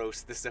many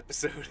roasts this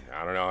episode.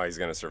 I don't know how he's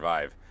going to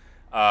survive.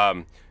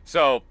 Luke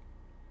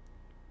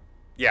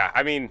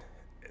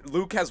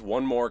has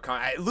one more.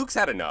 Luke's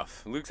had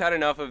enough. Luke's had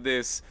enough of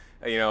this,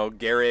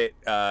 Garrett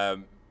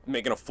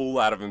making a fool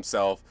out of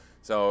himself.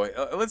 So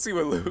let's see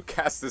what Luke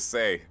has to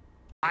say.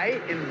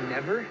 I am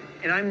never,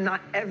 and I'm not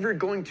ever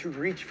going to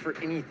reach for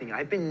anything.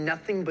 I've been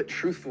nothing but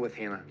truthful with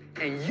Hannah.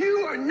 And you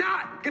are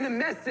not gonna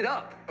mess it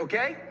up,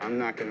 okay? I'm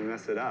not gonna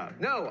mess it up.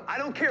 No, I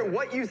don't care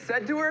what you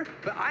said to her,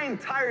 but I am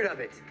tired of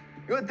it.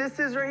 You know what this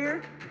is right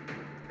here?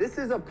 This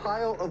is a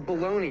pile of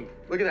baloney.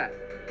 Look at that.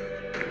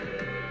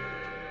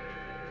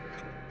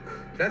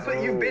 That's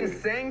what you've been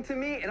saying to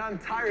me, and I'm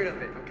tired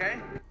of it, okay?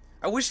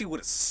 I wish he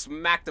would have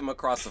smacked him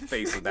across the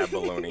face with that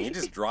baloney. He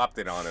just dropped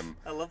it on him.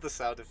 I love the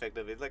sound effect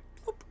of it, like.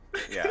 Whoop.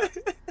 Yeah,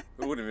 it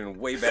would have been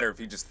way better if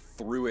he just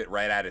threw it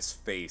right at his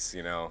face,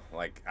 you know?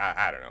 Like,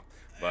 I don't know.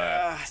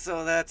 But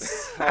so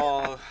that's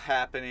all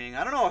happening.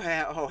 I don't know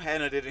how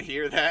Hannah didn't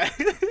hear that,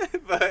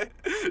 but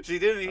she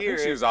didn't hear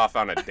it. She was off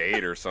on a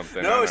date or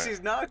something. No, she's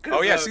not.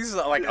 Oh, yeah, she's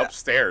like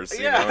upstairs.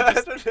 Yeah, you know,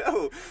 just, I don't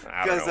know.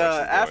 Because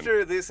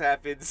after this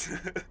happens,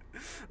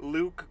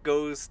 Luke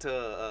goes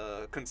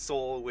to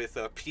console with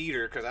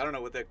Peter, because I don't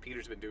know what that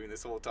Peter's been doing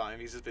this whole time.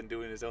 He's just been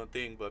doing his own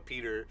thing, but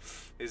Peter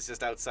is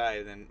just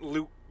outside, and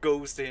Luke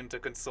goes to him to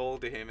console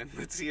to him, and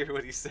let's hear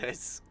what he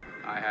says.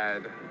 I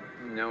had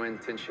no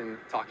intention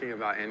talking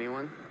about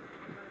anyone,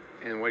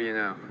 and what do you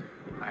know?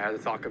 I had to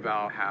talk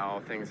about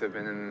how things have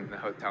been in the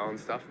hotel and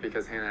stuff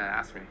because Hannah had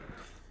asked me.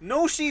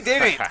 No, she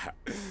didn't.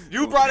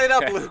 You brought it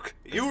up, Luke.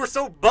 You were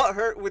so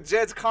butthurt with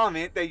Jed's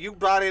comment that you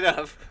brought it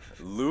up.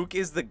 Luke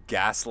is the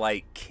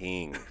gaslight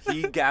king.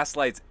 He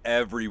gaslights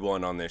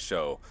everyone on this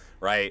show,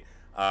 right?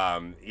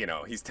 You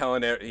know, he's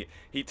telling it.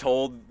 He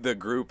told the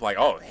group like,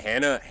 "Oh,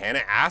 Hannah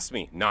asked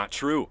me." Not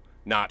true.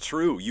 Not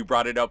true. You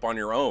brought it up on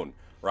your own,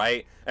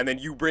 right? And then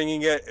you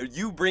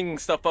bringing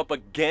stuff up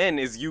again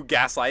is you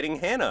gaslighting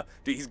Hannah.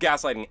 Dude, he's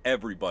gaslighting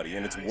everybody,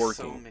 and it's working.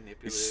 So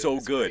manipulative. It's so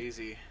good.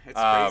 Crazy. It's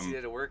crazy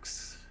that it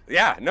works.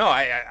 Yeah. No,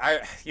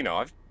 I you know,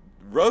 I've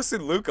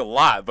roasted Luke a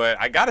lot, but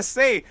I gotta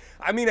say,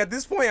 I mean, at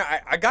this point,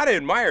 I gotta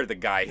admire the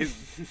guy.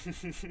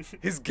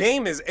 His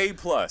game is A+,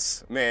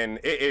 man.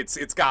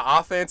 It's got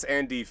offense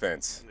and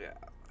defense.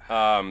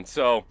 Yeah.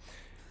 So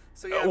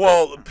yeah,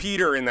 well,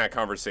 Peter in that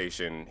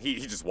conversation, he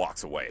just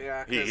walks away.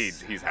 Yeah,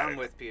 he's had I'm it.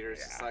 with Peter.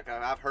 It's just like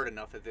I've heard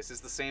enough of this. It's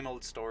the same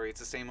old story. It's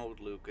the same old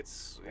Luke.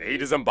 He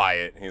doesn't buy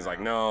it. He's like,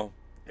 no,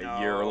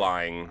 you're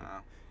lying.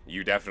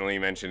 You definitely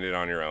mentioned it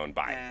on your own.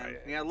 Buy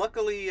it. Yeah,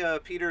 luckily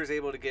Peter is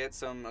able to get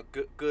some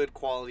good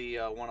quality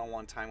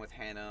one-on-one time with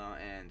Hannah,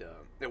 and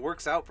it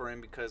works out for him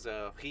because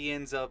he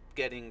ends up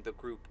getting the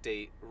group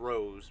date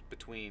rose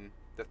between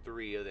the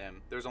three of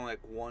them. There's only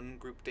like one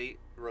group date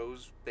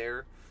rose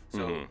there,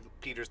 so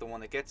Peter's the one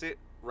that gets it,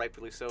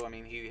 rightfully so. I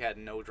mean, he had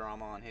no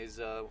drama on his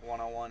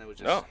one-on-one. It was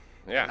just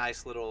a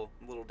nice little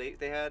date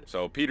they had.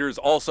 So Peter's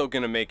also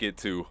gonna make it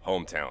to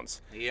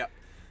hometowns. Yep.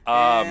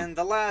 And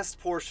the last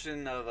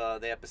portion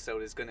of the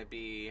episode is going to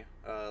be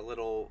a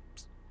little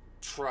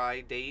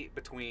tri-date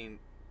between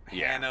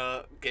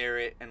Hannah,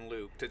 Garrett, and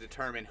Luke to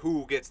determine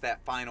who gets that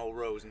final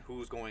rose and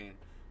who's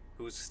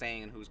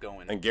staying and who's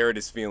going. And Garrett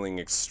is feeling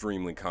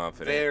extremely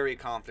confident. Very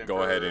confident.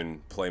 Go ahead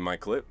and play my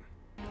clip.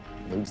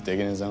 Luke's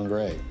digging his own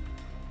grave.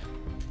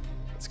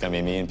 It's going to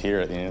be me and Peter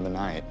at the end of the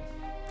night.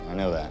 I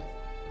know that.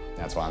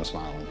 That's why I'm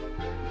smiling.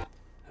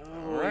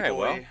 All right,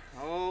 well.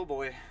 Oh,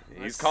 boy.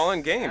 He's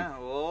calling game. Yeah,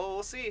 well,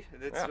 we'll see.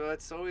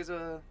 It's always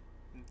a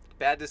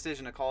bad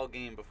decision to call a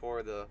game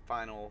before the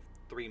final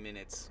 3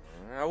 minutes.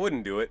 I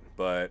wouldn't do it,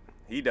 but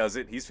he does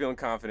it. He's feeling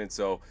confident.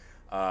 So,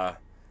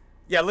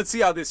 yeah, let's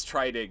see how this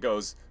tri-date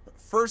goes.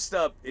 First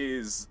up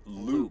is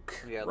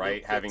Luke, right?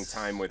 Luke having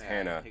time with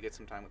Hannah. He gets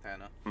some time with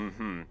Hannah.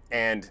 Mm-hmm.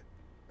 And,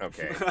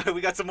 okay.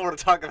 We got some more to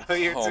talk about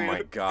here, too. Oh,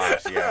 my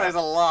gosh, yeah. There's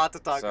a lot to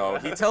talk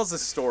about. So, he tells the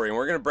story, and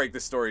we're going to break the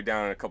story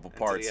down in a couple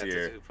parts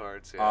here. 2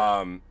 parts,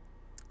 yeah.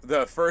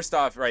 The first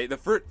off, right,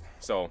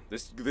 so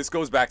this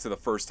goes back to the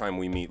first time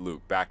we meet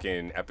Luke, back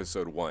in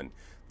episode 1.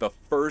 The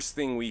first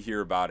thing we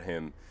hear about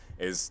him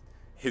is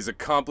his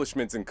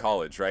accomplishments in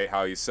college, right?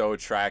 How he's so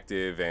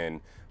attractive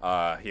and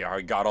how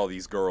he got all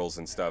these girls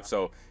and stuff.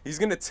 So he's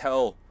gonna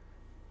tell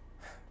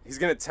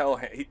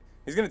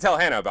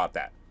Hannah about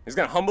that. He's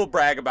gonna humble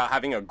brag about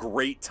having a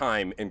great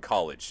time in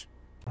college.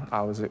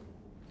 I was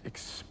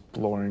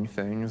exploring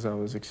things. I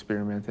was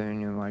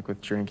experimenting and like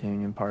with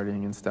drinking and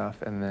partying and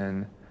stuff, and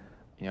then,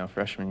 you know,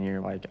 freshman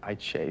year, like, I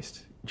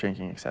chased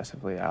drinking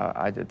excessively.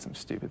 I did some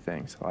stupid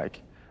things.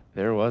 Like,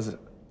 there was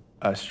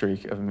a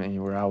streak of me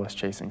where I was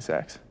chasing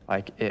sex.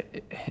 Like,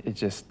 it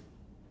just,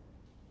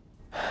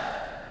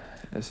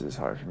 this is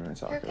hard for me to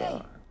talk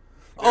about.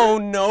 Oh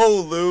no,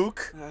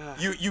 Luke.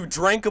 You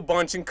drank a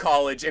bunch in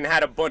college and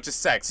had a bunch of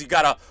sex. You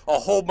got a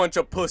whole bunch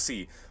of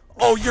pussy.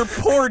 Oh, your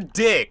poor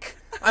dick.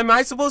 Am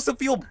I supposed to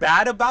feel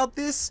bad about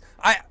this?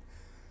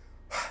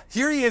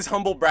 Here he is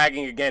humble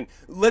bragging again.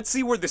 Let's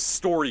see where this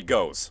story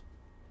goes.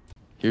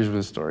 Here's where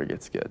the story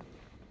gets good.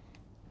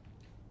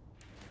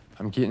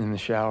 I'm getting in the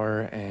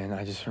shower and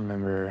I just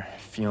remember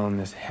feeling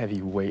this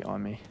heavy weight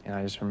on me. And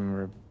I just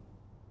remember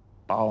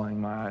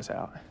bawling my eyes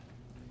out.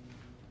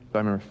 But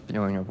I remember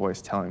feeling a voice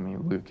telling me,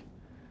 Luke,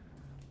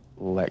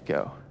 let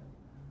go.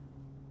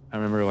 I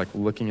remember like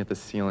looking at the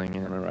ceiling and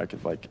I remember I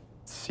could like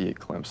see a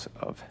glimpse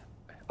of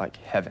like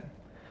heaven.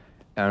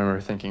 And I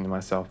remember thinking to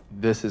myself,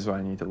 this is what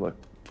I need to look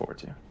forward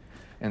to.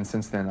 And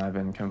since then, I've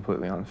been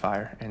completely on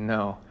fire. And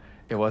no,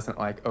 it wasn't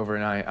like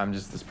overnight, I'm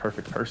just this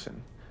perfect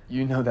person.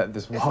 You know that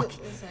this walk...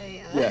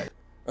 Yeah.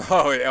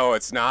 Oh,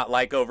 it's not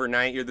like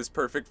overnight you're this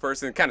perfect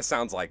person. It kind of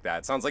sounds like that.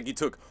 It sounds like you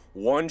took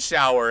one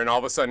shower and all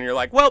of a sudden you're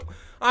like, well,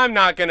 I'm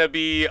not going to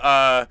be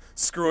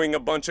screwing a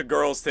bunch of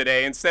girls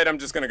today. Instead, I'm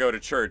just going to go to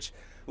church.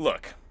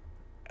 Look,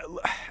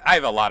 I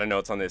have a lot of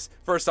notes on this.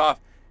 First off,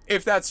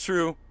 if that's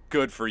true,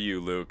 good for you,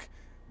 Luke.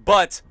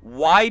 But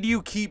why do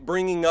you keep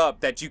bringing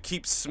up that you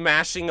keep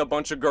smashing a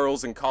bunch of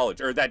girls in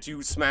college, or that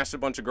you smashed a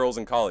bunch of girls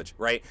in college,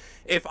 right?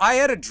 If I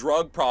had a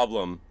drug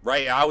problem,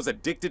 right, I was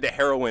addicted to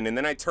heroin, and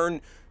then I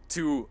turned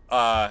to,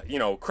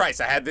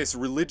 Christ, I had this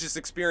religious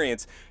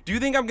experience, do you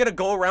think I'm going to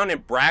go around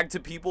and brag to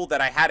people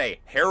that I had a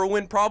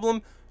heroin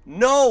problem?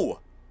 No!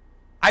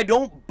 I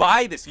don't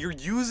buy this. You're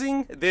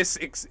using this,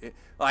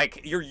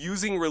 you're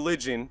using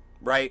religion,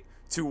 right,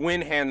 to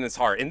win Hannah's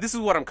heart. And this is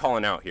what I'm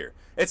calling out here.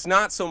 It's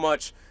not so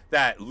much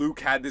that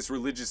Luke had this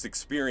religious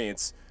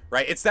experience,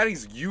 right? It's that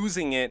he's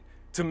using it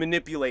to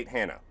manipulate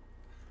Hannah.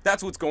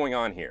 That's what's going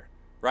on here,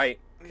 right?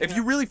 Yeah. If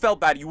you really felt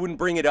bad, you wouldn't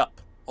bring it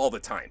up all the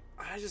time.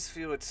 I just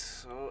feel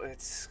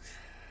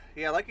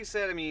yeah, like you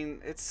said, I mean,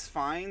 it's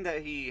fine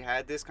that he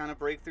had this kind of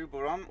breakthrough,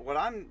 but what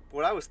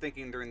I was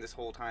thinking during this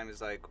whole time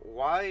is like,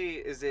 why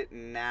is it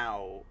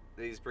now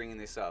that he's bringing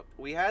this up?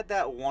 We had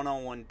that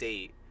one-on-one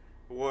date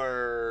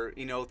where,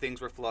 things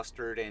were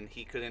flustered and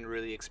he couldn't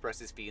really express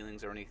his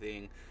feelings or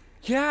anything.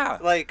 Yeah.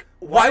 Like,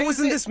 why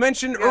wasn't this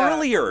mentioned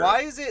earlier?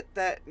 Why is it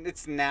that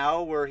it's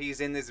now where he's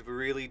in this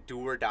really do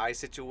or die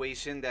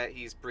situation that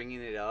he's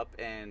bringing it up?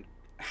 And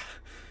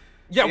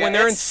when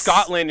they're in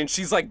Scotland and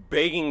she's like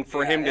begging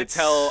for him to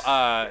tell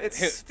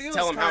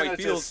him how he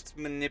feels. Just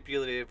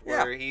manipulative,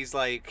 where he's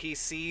like, he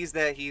sees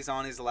that he's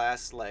on his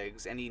last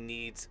legs and he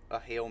needs a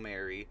Hail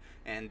Mary,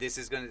 and this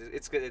is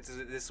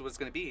what's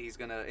gonna be. He's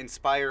gonna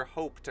inspire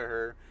hope to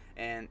her,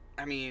 and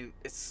I mean,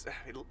 it's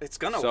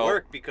gonna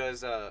work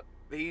because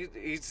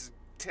he's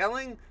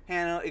telling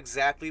Hannah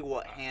exactly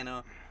what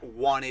Hannah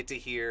wanted to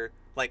hear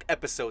like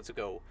episodes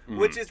ago,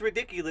 which is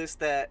ridiculous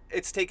that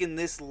it's taken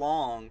this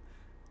long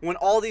when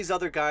all these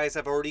other guys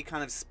have already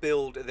kind of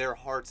spilled their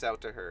hearts out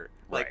to her.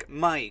 Like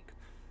Mike,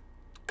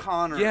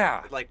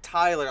 Connor, like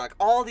Tyler, like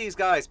all these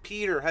guys,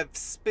 Peter, have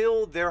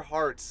spilled their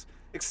hearts,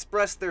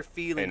 expressed their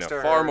feelings to her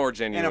in a far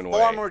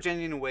more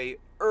genuine way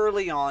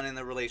early on in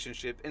the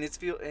relationship, and it's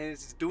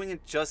doing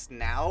it just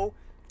now.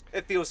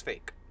 It feels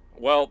fake.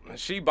 Well,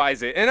 she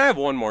buys it. And I have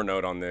one more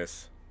note on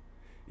this.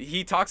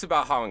 He talks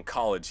about how in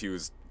college he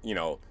was,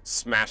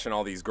 smashing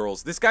all these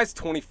girls. This guy's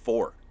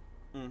 24,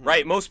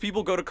 right? Most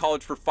people go to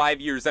college for 5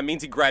 years. That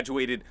means he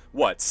graduated,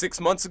 6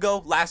 months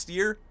ago? Last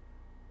year?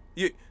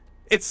 It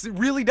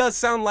really does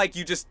sound like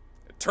you just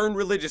turned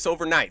religious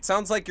overnight.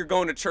 Sounds like you're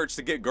going to church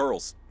to get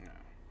girls.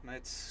 Yeah,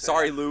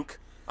 Sorry, Luke.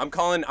 I'm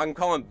calling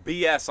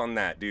BS on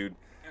that, dude.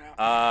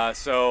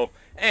 So,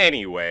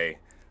 anyway.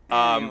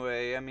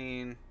 I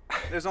mean...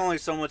 There's only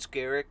so much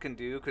Garrett can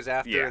do, because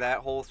after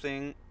that whole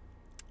thing,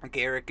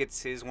 Garrett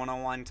gets his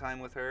one-on-one time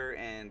with her,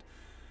 and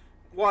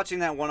watching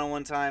that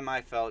one-on-one time,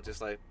 I felt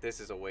just like, this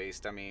is a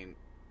waste. I mean,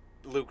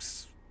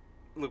 Luke's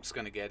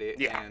gonna get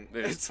it. Yeah. And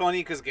it's funny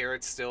because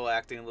Garrett's still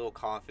acting a little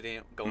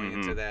confident going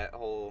into that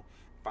whole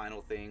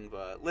final thing,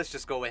 but let's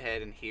just go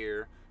ahead and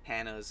hear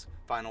Hannah's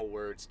final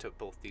words to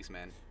both these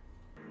men.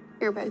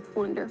 You're both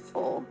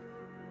wonderful,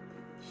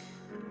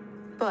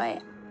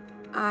 but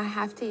I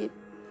have to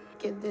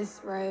give this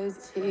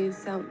rose to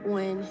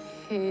someone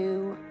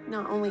who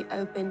not only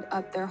opened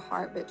up their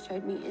heart, but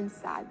showed me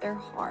inside their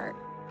heart.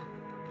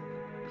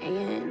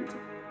 And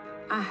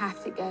I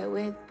have to go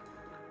with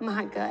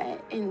my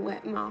gut and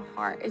what my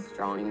heart is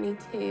drawing me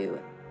to.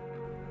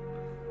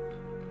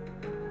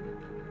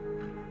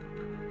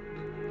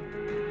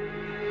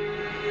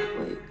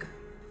 Luke,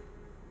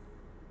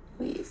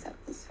 will you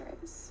accept this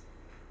rose?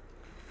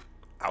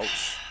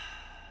 Ouch.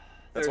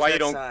 There's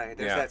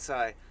that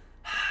sigh.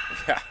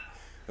 Yeah.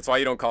 That's why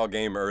you don't call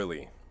game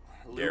early,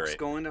 Luke's Garrett.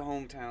 going to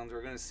hometowns.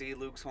 We're going to see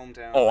Luke's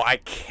hometown. Oh, I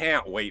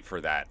can't wait for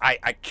that.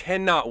 I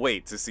cannot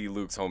wait to see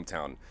Luke's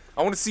hometown.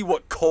 I want to see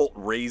what cult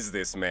raised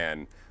this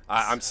man.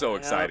 I'm so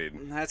excited.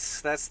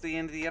 That's the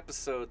end of the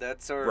episode.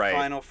 That's our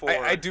final four.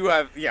 I do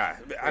have,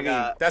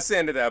 that's the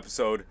end of the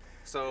episode.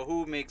 So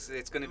who makes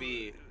it's going to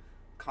be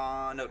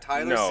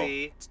Tyler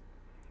C.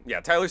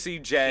 Yeah, Tyler C,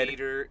 Jed.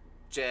 Peter,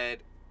 Jed,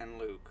 and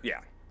Luke. Yeah.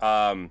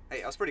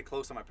 Hey, I was pretty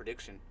close on my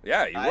prediction.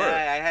 Yeah, you were.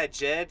 I had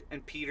Jed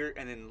and Peter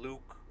and then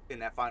Luke in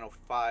that final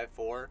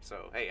 5-4.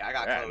 So hey, I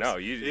got close. No,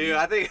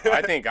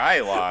 I think I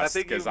lost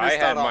because I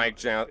had Mike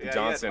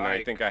Johnson.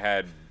 Mike. I think I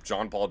had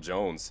John Paul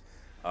Jones.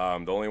 The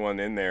only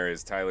one in there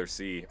is Tyler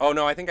C. Oh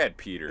no, I think I had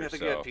Peter. I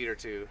think you had Peter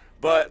too.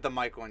 But the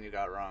Mike one you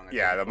got wrong.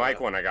 The Mike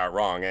one I got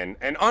wrong.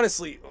 And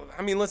honestly,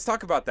 I mean, let's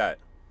talk about that.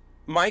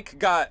 Luke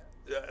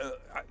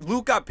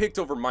got picked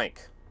over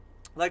Mike.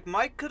 Like,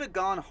 Mike could have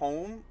gone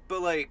home,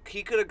 but, like,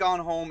 he could have gone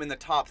home in the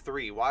top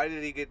 3. Why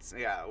did he get...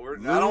 Yeah, I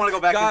don't want to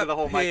go back into the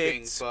whole Mike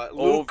thing, but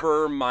Luke...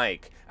 over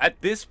Mike. At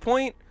this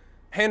point,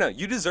 Hannah,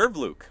 you deserve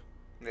Luke.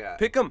 Yeah.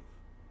 Pick him.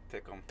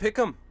 Pick him. Pick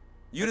him.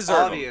 You It's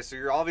deserve obvious.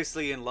 You're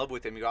obviously in love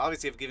with him. You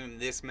obviously have given him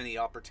this many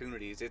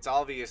opportunities. It's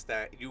obvious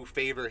that you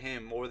favor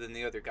him more than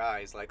the other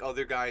guys. Like,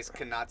 other guys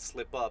cannot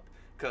slip up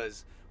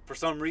because for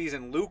some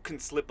reason Luke can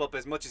slip up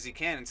as much as he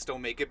can and still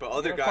make it, but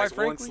other guys,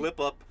 quite one frankly- slip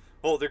up,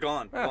 oh, they're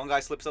gone. Yeah. One guy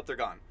slips up, they're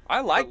gone.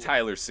 I like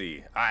Tyler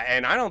C.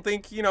 And I don't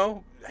think,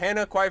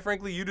 Hannah, quite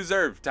frankly, you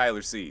deserve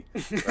Tyler C.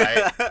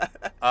 Right?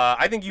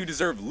 I think you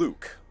deserve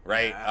Luke,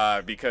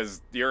 right?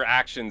 Because your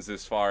actions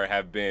this far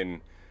have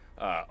been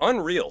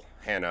unreal,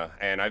 Hannah.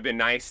 And I've been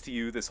nice to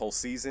you this whole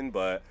season,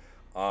 but...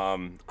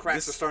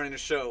 Cracks are starting to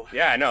show.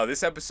 Yeah, no,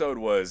 this episode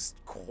was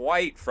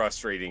quite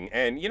frustrating.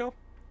 And,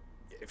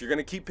 if you're going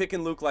to keep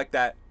picking Luke like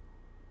that,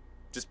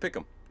 just pick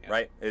him,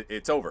 right?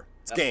 It's over.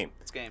 It's game.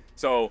 It's game.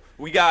 So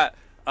we got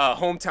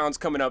hometowns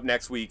coming up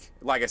next week.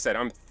 Like I said,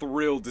 I'm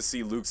thrilled to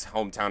see Luke's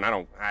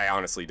hometown. I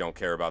honestly don't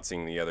care about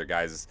seeing the other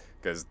guys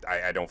because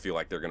I don't feel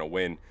like they're going to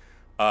win.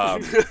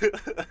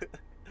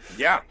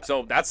 Yeah,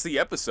 so that's the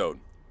episode.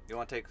 You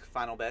want to take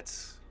final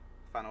bets?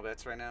 Final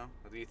bets right now?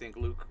 Do you think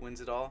Luke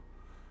wins it all?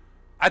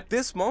 At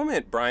this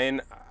moment, Brian,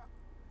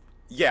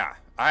 yeah,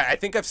 I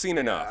think I've seen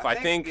enough. I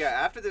think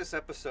after this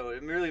episode,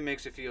 it really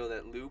makes you feel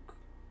that Luke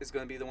is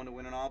going to be the one to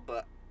win it all,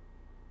 but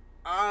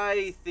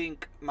I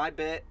think my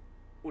bet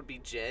would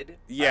be Jed.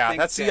 Yeah,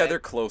 that's the other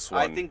close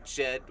one. I think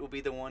Jed will be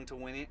the one to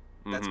win it.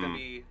 That's going to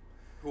be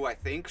who I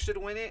think should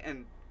win it,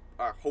 and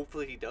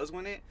hopefully he does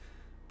win it.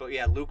 But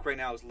yeah, Luke right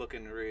now is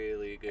looking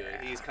really good.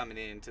 Yeah. He's coming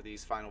into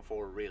these Final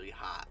Four really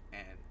hot,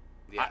 and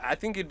yeah. I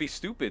think it'd be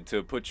stupid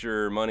to put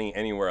your money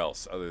anywhere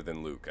else other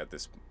than Luke at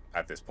this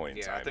point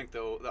in time. Yeah, I think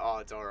the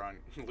odds are on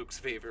Luke's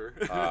favor.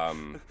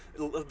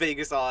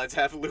 Vegas odds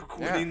have Luke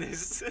winning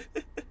this.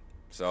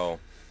 So,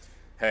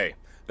 hey,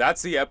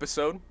 that's the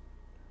episode.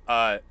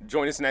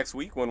 Join us next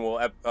week when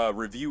we'll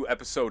review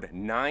episode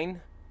 9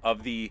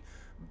 of The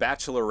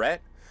Bachelorette.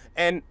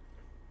 And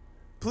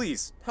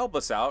please help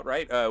us out,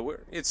 right?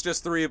 It's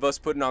just 3 of us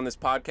putting on this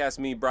podcast,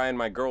 me, Brian,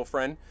 my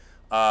girlfriend.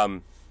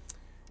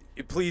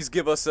 Please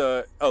give us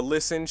a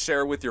listen,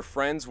 share with your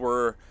friends.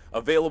 We're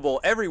available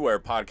everywhere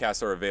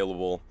podcasts are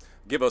available.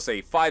 Give us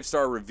a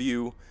 5-star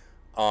review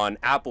on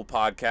Apple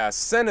Podcasts.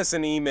 Send us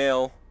an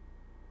email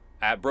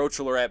at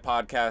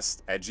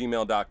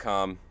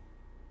brochalourettepodcast@gmail.com.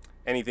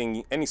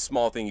 Any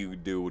small thing you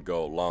could do would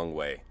go a long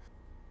way.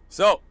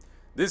 So,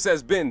 this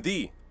has been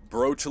the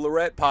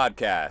Brochalourette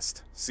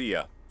Podcast. See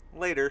ya.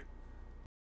 Later.